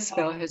here.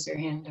 Isabel has her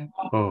hand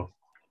up. Oh,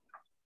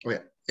 yeah,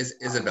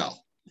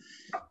 Isabel.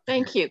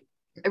 Thank you.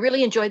 I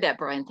really enjoyed that,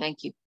 Brian.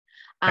 Thank you.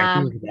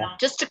 Thank you, Isabel.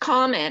 Just to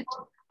comment,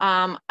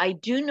 I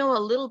do know a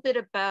little bit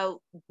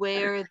about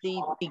where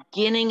the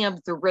beginning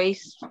of the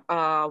race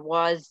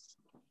was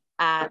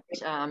at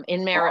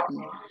in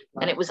Meriton,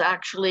 and it was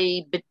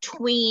actually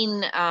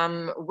between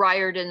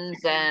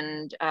Riordan's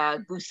and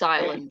Goose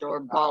Island,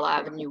 or Ball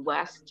Avenue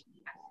West,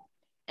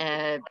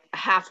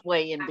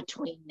 halfway in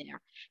between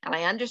there. And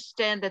I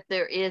understand that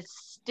there is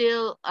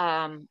still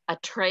a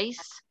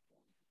trace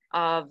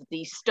of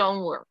the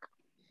stonework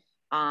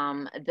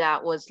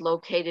that was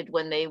located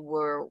when they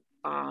were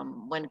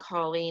when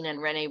Colleen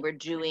and Renee were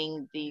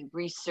doing the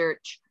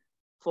research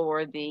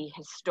for the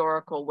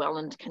historical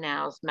Welland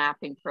Canals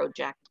mapping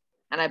project.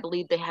 And I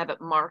believe they have it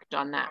marked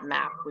on that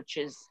map, which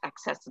is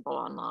accessible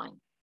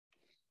online.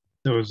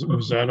 So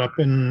was that up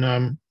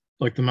in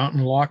like the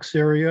Mountain Locks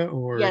area,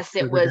 or? Yes,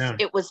 it was down?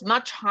 It was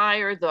much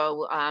higher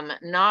though,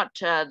 not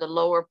the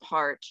lower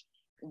part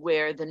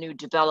where the new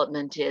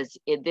development is.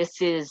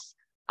 This is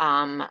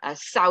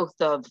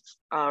south of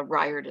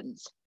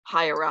Riordan's,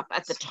 higher up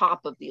at the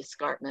top of the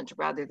escarpment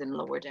rather than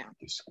lower down.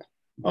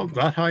 Oh,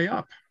 that high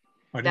up.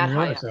 I didn't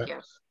realize that.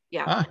 Yes.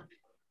 Yeah. Ah.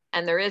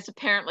 And there is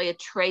apparently a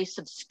trace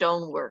of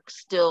stonework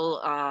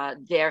still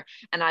there.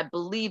 And I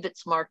believe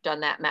it's marked on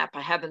that map.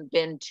 I haven't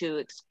been to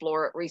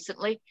explore it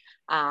recently,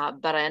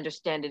 but I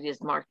understand it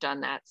is marked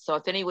on that. So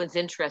if anyone's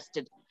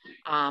interested,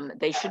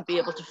 they should be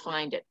able to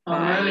find it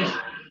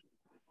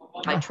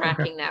by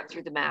tracking that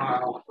through the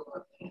map.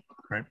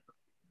 Right.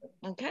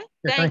 Okay,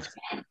 yeah, thanks.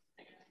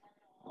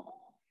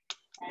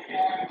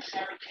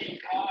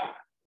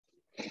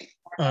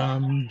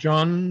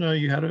 John,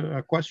 you had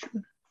a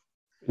question?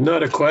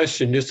 not a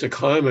question, just a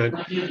comment.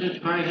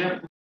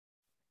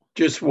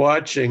 Just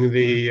watching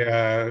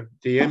the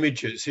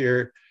images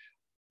here,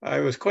 I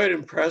was quite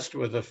impressed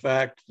with the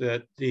fact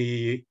that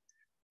the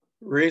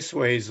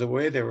raceways, the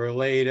way they were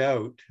laid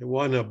out,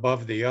 one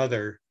above the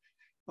other,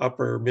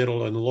 upper,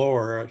 middle, and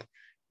lower,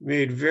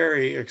 made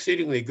very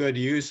exceedingly good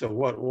use of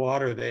what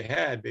water they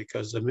had,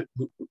 because the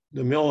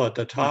mill at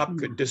the top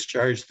could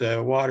discharge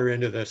the water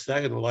into the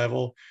second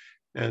level,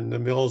 and the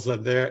mills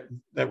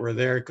that were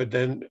there could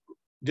then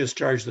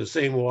discharge the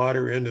same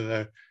water into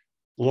the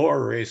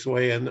lower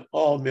raceway, and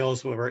all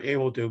mills were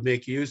able to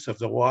make use of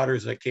the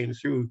waters that came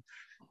through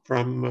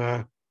from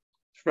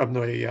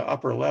the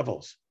upper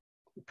levels.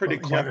 Pretty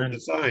clever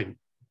design.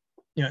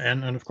 Yeah,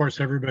 and of course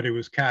everybody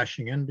was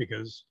cashing in,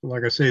 because,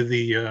 like I say,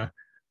 the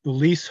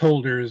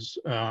leaseholders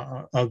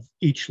of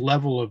each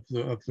level of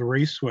the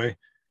raceway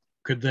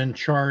could then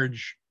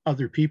charge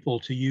other people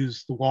to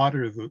use the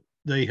water that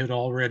they had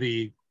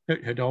already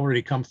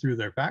come through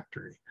their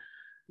factory.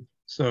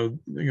 So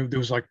there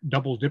was like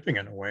double dipping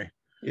in a way.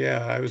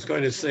 Yeah, I was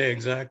going to say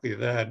exactly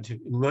that.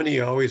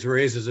 Money always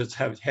raises its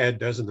head,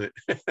 doesn't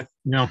it?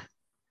 No.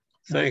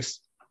 Thanks.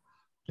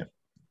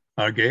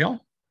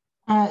 Gail?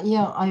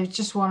 Yeah, I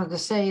just wanted to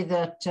say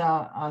that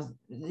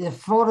the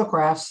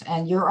photographs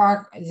and the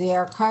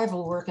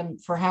archival work, and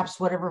perhaps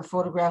whatever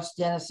photographs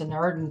Dennis and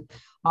Arden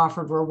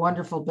offered, were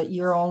wonderful. But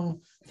your own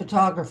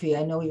photography,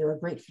 I know you're a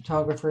great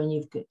photographer, and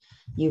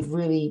you've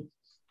really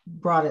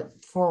brought it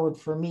forward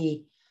for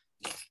me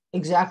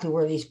exactly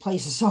where these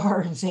places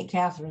are in St.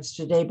 Catharines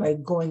today by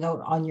going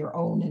out on your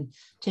own and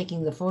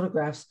taking the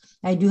photographs.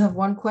 I do have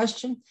one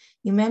question.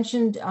 You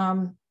mentioned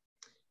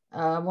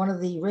one of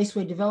the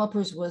raceway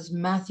developers was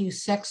Matthew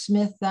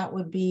Sexsmith. That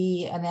would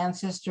be an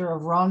ancestor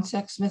of Ron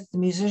Sexsmith, the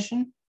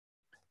musician.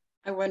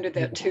 I wondered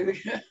that too.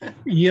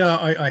 Yeah,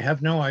 I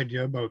have no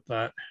idea about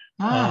that.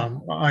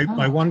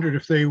 I wondered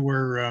if they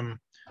were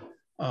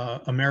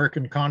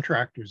American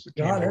contractors that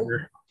came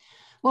over.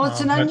 Well,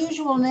 it's an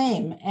unusual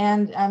name.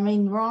 And I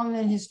mean, Ron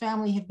and his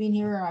family have been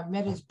here. I've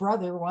met his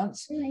brother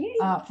once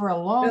for a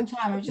long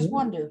time. I just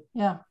wonder,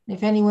 yeah,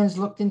 if anyone's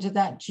looked into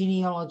that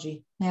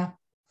genealogy. Yeah.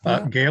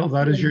 Gail,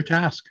 that is your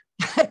task.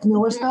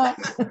 No, it's not.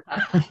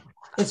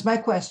 It's my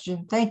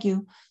question. Thank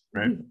you.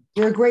 Right.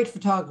 You're a great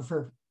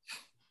photographer.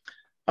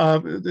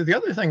 The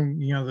other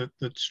thing, you know,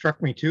 that struck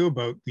me too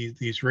about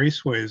these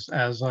raceways,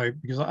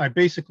 because I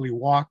basically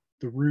walked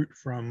the route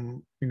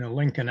from, you know,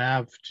 Lincoln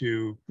Ave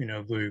to, you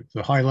know,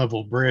 the high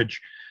level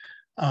bridge,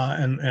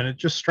 and it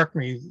just struck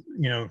me,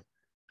 you know,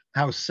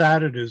 how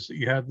sad it is that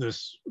you have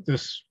this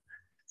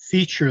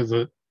feature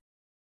that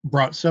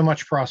brought so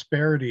much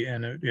prosperity,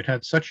 and it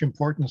had such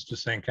importance to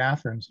St.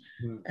 Catharines,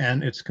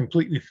 and it's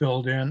completely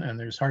filled in, and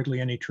there's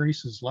hardly any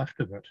traces left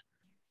of it.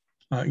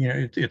 You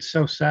know, it's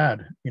so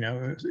sad. You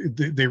know,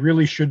 they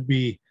really should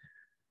be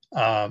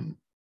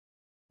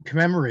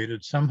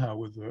commemorated somehow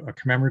with a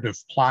commemorative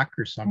plaque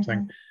or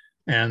something,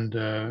 and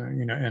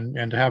you know,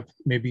 and to have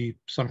maybe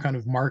some kind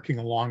of marking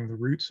along the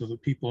route so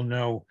that people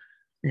know,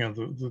 you know,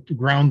 the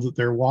ground that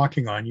they're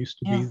walking on used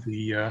to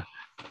be a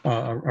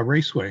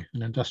raceway,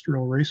 an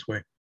industrial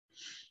raceway.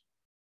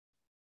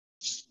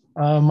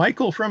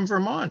 Michael from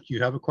Vermont,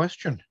 you have a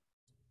question.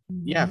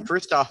 Yeah,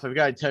 first off, I've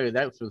got to tell you,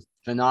 that was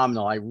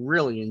phenomenal. I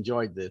really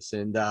enjoyed this.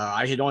 And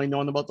I had only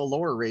known about the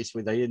lower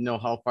raceways. I didn't know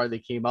how far they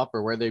came up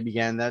or where they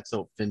began that.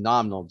 So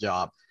phenomenal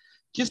job.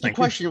 Just a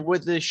question,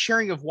 with the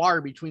sharing of water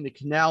between the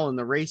canal and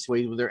the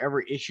raceway, were there ever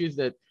issues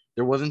that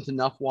there wasn't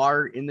enough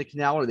water in the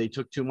canal or they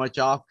took too much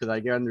off? Because I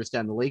can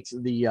understand the lakes,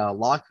 the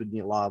locks would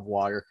need a lot of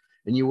water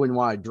and you wouldn't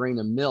want to drain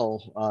a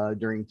mill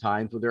during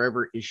times. Were there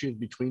ever issues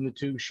between the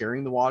two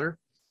sharing the water?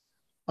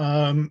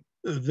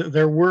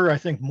 There were, I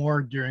think,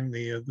 more during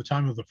the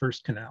time of the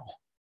first canal.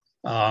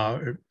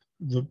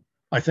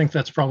 I think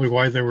that's probably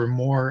why there were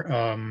more,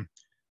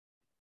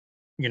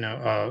 you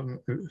know,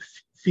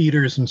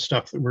 feeders and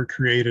stuff that were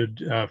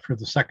created for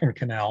the second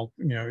canal.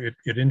 You know,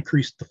 it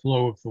increased the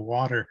flow of the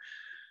water.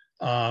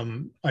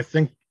 I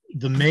think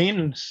the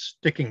main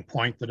sticking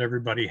point that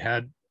everybody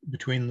had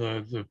between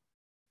the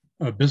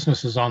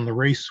businesses on the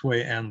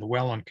raceway and the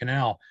Welland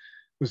Canal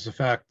was the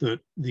fact that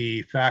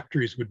the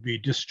factories would be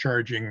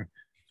discharging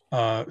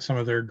some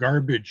of their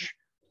garbage,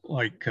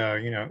 like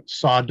you know,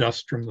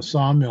 sawdust from the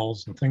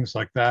sawmills and things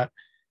like that,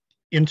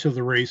 into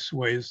the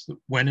raceways that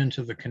went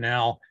into the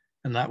canal,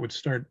 and that would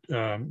start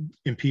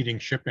impeding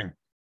shipping.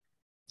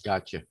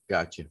 Gotcha.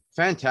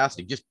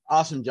 Fantastic. Just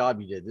awesome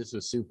job you did. This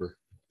was super.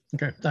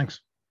 Okay,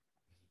 thanks.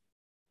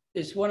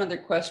 There's one other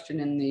question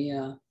in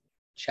the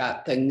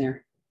chat thing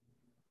there.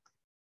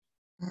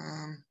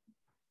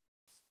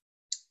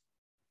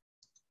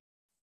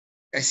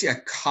 I see a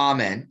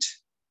comment.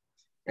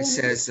 It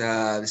says,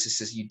 this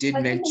says, you did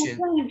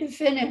mention. I'm to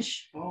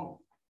finish.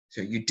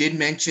 So you did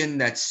mention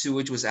that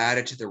sewage was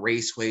added to the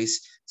raceways.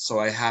 So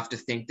I have to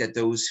think that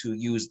those who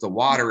use the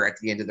water at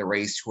the end of the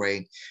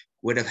raceway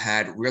would have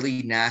had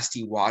really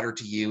nasty water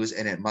to use,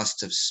 and it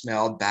must have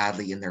smelled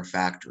badly in their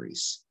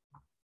factories.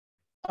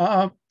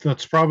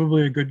 That's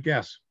probably a good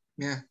guess.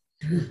 Yeah.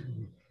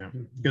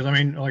 Because I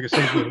mean, like I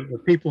said, the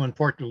people in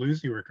Port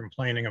Dalhousie were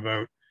complaining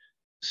about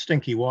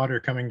stinky water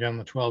coming down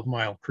the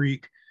 12-mile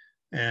creek,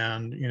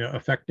 and you know,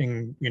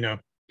 affecting, you know,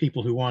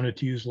 people who wanted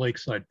to use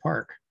Lakeside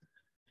Park,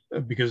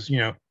 because you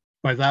know,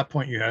 by that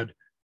point you had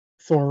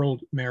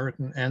Thorold,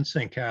 Meriton, and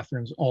St.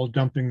 Catharines all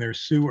dumping their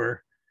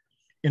sewer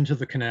into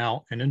the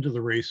canal and into the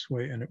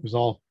raceway, and it was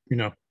all, you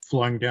know,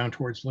 flowing down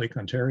towards Lake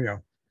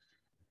Ontario.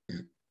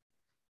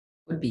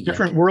 Would be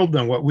different world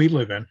than what we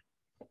live in.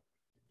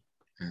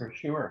 For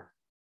sure.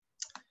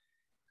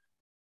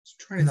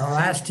 And the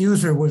last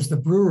user was the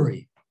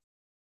brewery.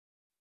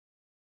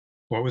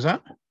 What was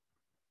that?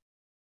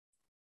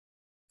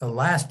 The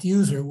last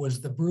user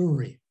was the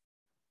brewery.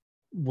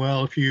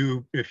 Well, if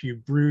you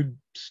brewed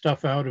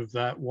stuff out of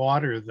that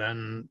water,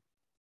 then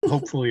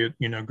hopefully it,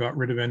 you know, got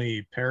rid of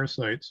any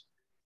parasites.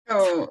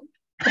 Oh.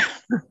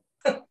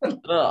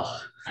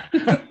 Ugh.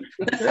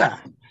 Yeah.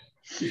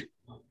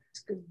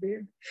 It's good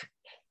beer.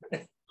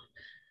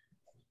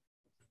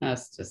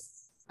 That's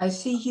just. I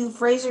see Hugh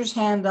Fraser's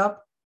hand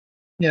up.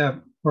 Yeah,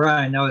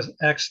 Brian, that was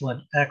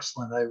excellent.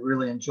 I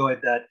really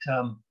enjoyed that.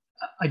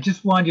 I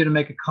just wanted you to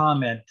make a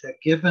comment.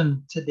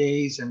 Given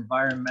today's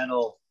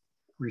environmental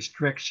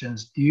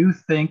restrictions, do you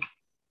think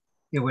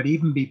it would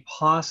even be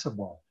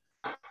possible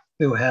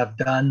to have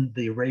done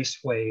the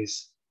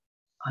raceways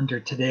under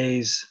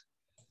today's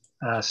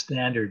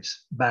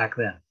standards back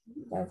then?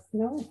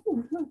 No.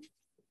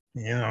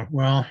 Yeah,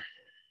 well,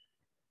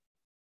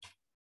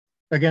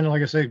 again,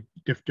 like I say,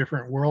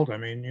 different world. I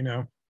mean, you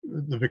know,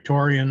 the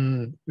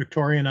Victorian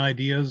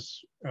ideas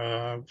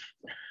of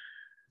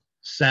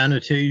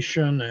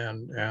sanitation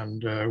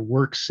and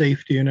work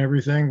safety and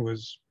everything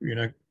was, you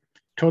know,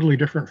 totally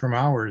different from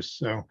ours.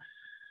 So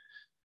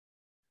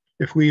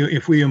if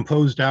we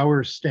imposed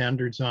our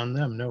standards on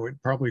them, no, it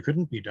probably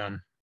couldn't be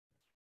done.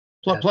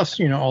 Plus,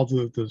 you know, all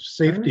the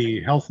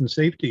safety, health and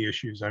safety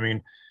issues. I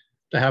mean,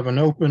 to have an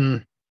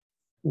open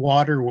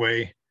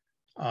waterway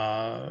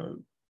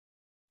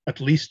at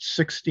least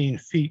 16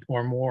 feet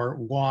or more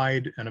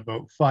wide and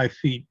about 5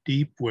 feet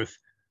deep, with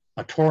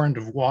a torrent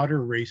of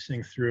water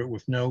racing through it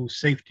with no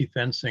safety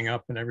fencing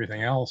up and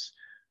everything else,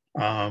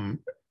 and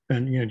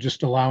you know,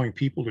 just allowing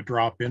people to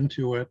drop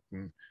into it.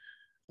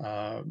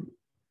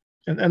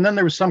 And then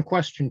there was some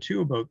question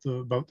too about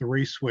the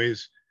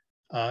raceways.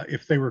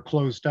 If they were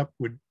closed up,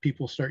 would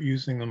people start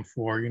using them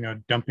for, you know,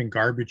 dumping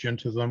garbage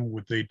into them?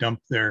 Would they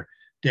dump their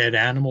dead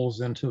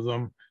animals into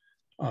them?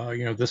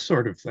 You know, this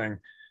sort of thing.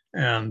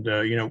 And,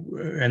 you know,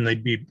 and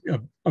they'd be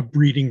a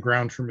breeding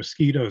ground for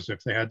mosquitoes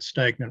if they had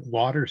stagnant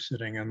water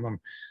sitting in them.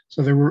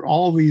 So there were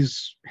all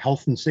these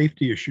health and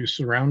safety issues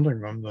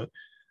surrounding them that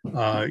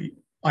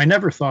I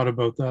never thought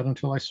about that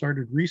until I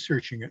started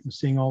researching it and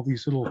seeing all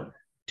these little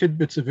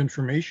tidbits of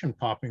information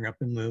popping up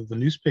in the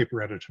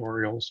newspaper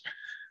editorials.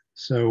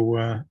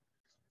 So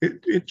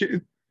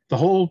the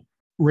whole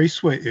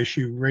raceway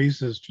issue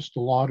raises just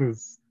a lot of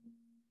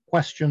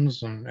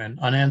questions and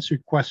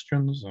unanswered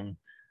questions and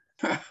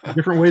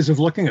different ways of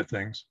looking at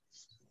things.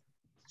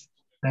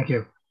 Thank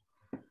you.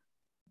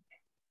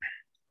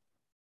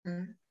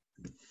 Are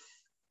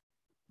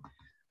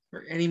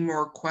there any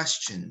more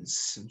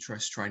questions? I'm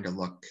just trying to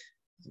look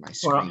at my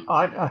screen.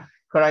 Well,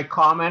 could I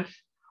comment?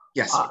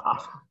 Yes.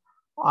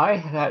 I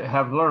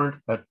have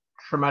learned a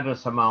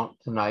tremendous amount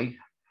tonight,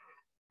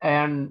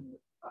 and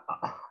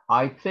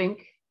I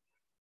think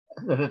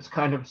that it's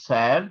kind of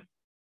sad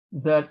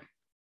that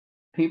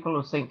people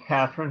of St.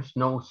 Catharines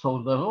know so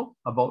little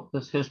about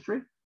this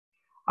history.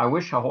 I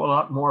wish a whole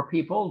lot more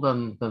people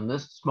than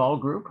this small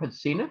group had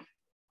seen it.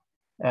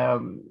 I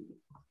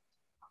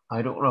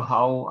don't know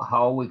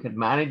how we could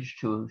manage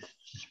to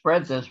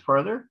spread this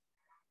further,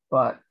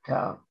 but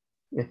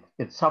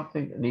it's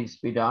something that needs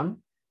to be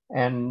done.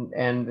 And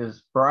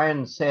as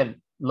Brian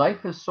said,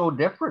 life is so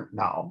different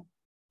now.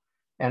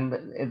 And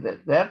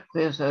that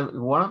is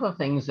one of the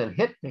things that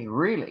hit me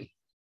really,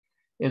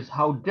 is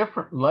how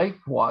different life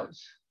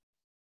was,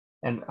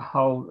 and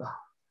how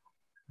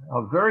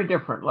very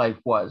different life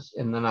was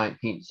in the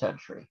 19th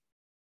century.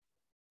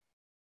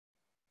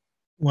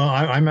 Well,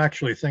 I'm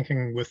actually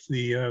thinking with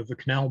the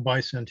canal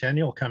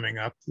bicentennial coming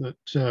up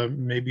that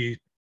maybe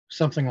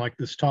something like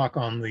this talk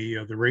on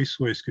the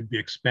raceways could be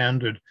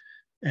expanded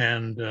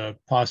and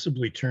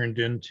possibly turned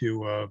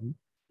into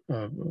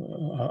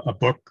a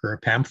book or a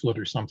pamphlet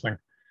or something,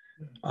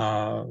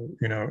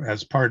 you know,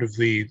 as part of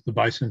the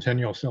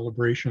bicentennial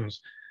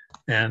celebrations.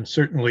 And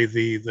certainly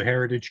the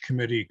Heritage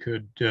Committee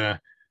could,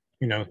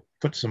 you know,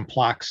 put some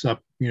plaques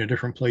up, you know,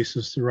 different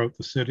places throughout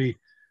the city.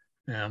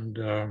 And,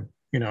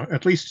 you know,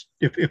 at least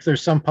if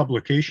there's some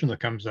publication that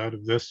comes out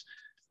of this,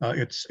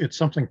 it's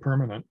something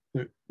permanent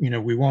that, you know,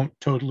 we won't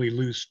totally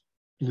lose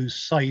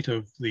sight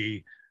of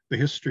the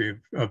history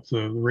of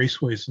the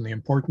raceways and the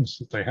importance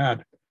that they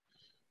had.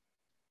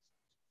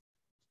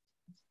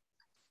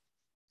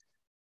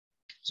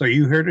 So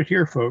you heard it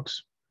here,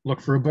 folks.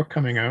 Look for a book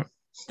coming out.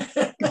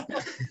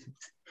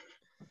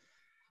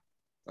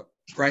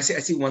 I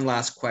see one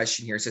last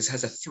question here. It says,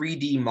 has a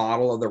 3D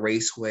model of the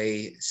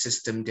raceway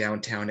system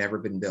downtown ever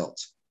been built?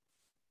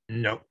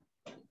 No.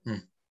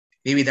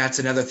 Maybe that's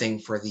another thing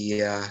for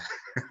the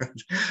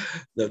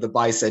the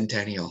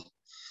bicentennial.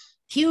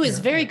 Hugh is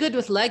very good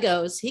with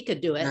Legos. He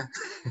could do it.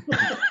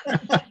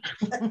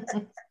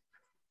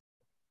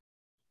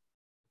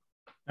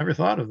 Never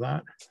thought of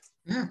that.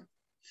 Yeah.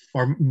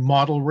 Or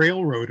model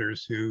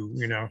railroaders who,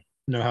 you know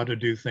how to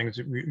do things.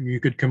 You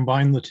could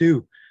combine the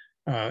two,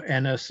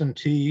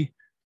 NS&T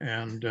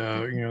and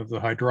you know, the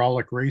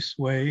hydraulic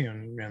raceway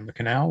and the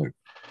canal. It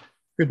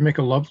could make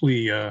a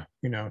lovely you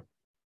know,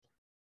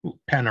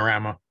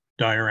 panorama,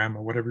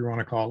 diorama, whatever you want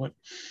to call it.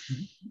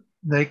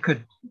 They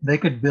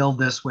could build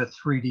this with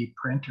 3D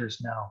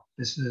printers now.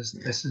 This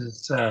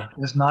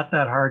is not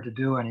that hard to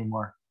do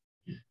anymore.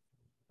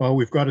 Well,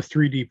 we've got a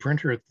 3D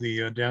printer at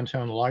the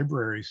downtown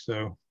library,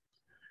 so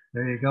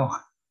there you go.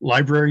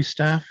 Library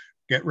staff,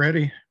 get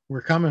ready.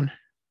 We're coming.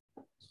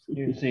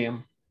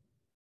 Museum.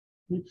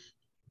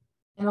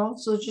 And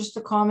also just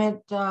a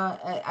comment,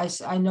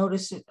 I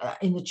noticed it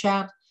in the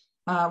chat.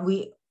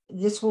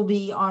 This will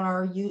be on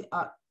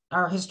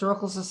our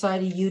Historical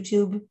Society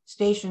YouTube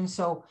station,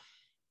 so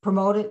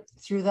promote it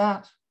through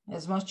that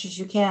as much as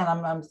you can.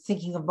 I'm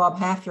thinking of Bob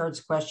Halfyard's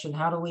question: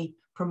 how do we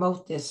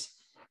promote this?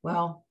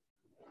 Well,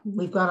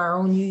 we've got our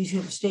own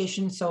YouTube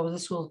station, so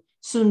this will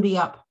soon be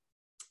up.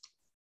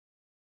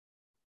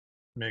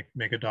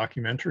 Make a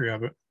documentary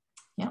of it.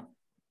 Yeah.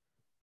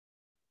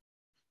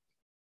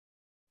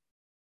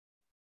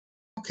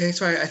 Okay,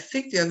 so I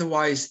think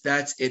otherwise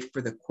that's it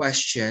for the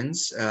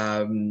questions.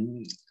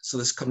 So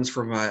this comes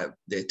from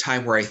the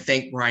time where I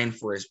thank Brian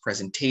for his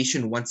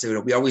presentation.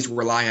 We always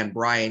rely on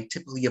Brian,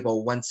 typically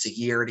about once a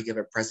year, to give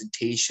a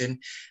presentation.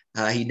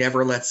 He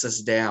never lets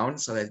us down.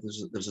 So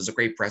this was a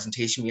great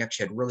presentation. We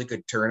actually had really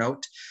good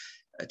turnout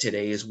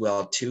today as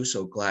well too,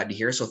 so glad to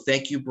hear. So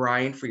thank you,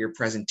 Brian, for your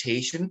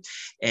presentation.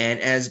 And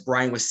as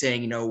Brian was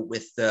saying,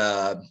 with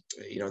the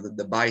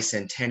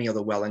bicentennial of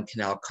the Welland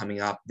Canal coming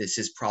up, this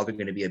is probably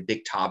going to be a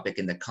big topic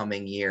in the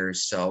coming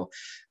years. So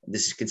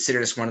this is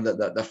considered as one of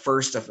the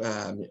first of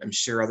I'm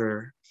sure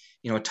other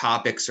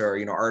topics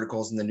or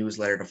articles in the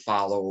newsletter to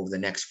follow over the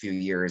next few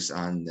years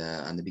on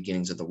the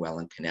beginnings of the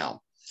Welland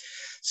Canal.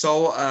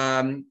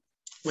 So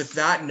with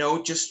that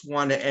note, just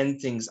want to end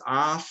things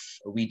off.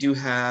 We do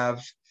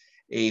have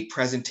a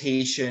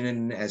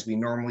presentation as we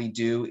normally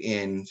do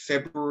in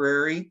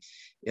February.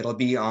 It'll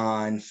be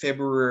on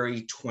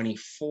February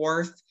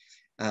 24th.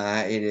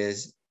 It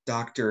is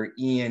Dr.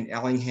 Ian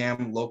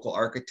Ellingham, local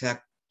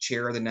architect,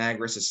 chair of the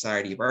Niagara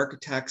Society of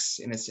Architects,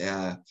 and it's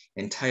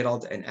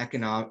entitled An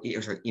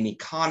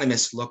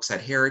Economist Looks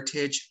at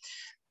Heritage.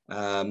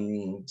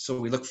 So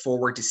we look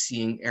forward to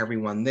seeing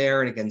everyone there.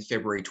 And again,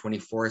 February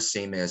 24th,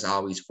 same as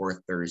always,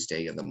 fourth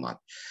Thursday of the month.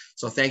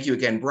 So thank you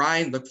again,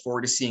 Brian. Look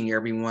forward to seeing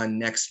everyone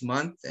next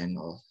month, and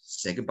I'll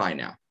say goodbye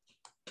now.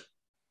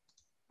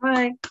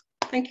 Bye.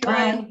 Thank you,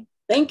 Brian.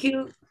 Thank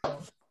you.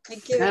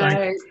 Thank you.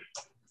 Bye.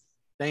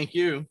 Thank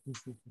you.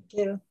 Thank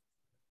you.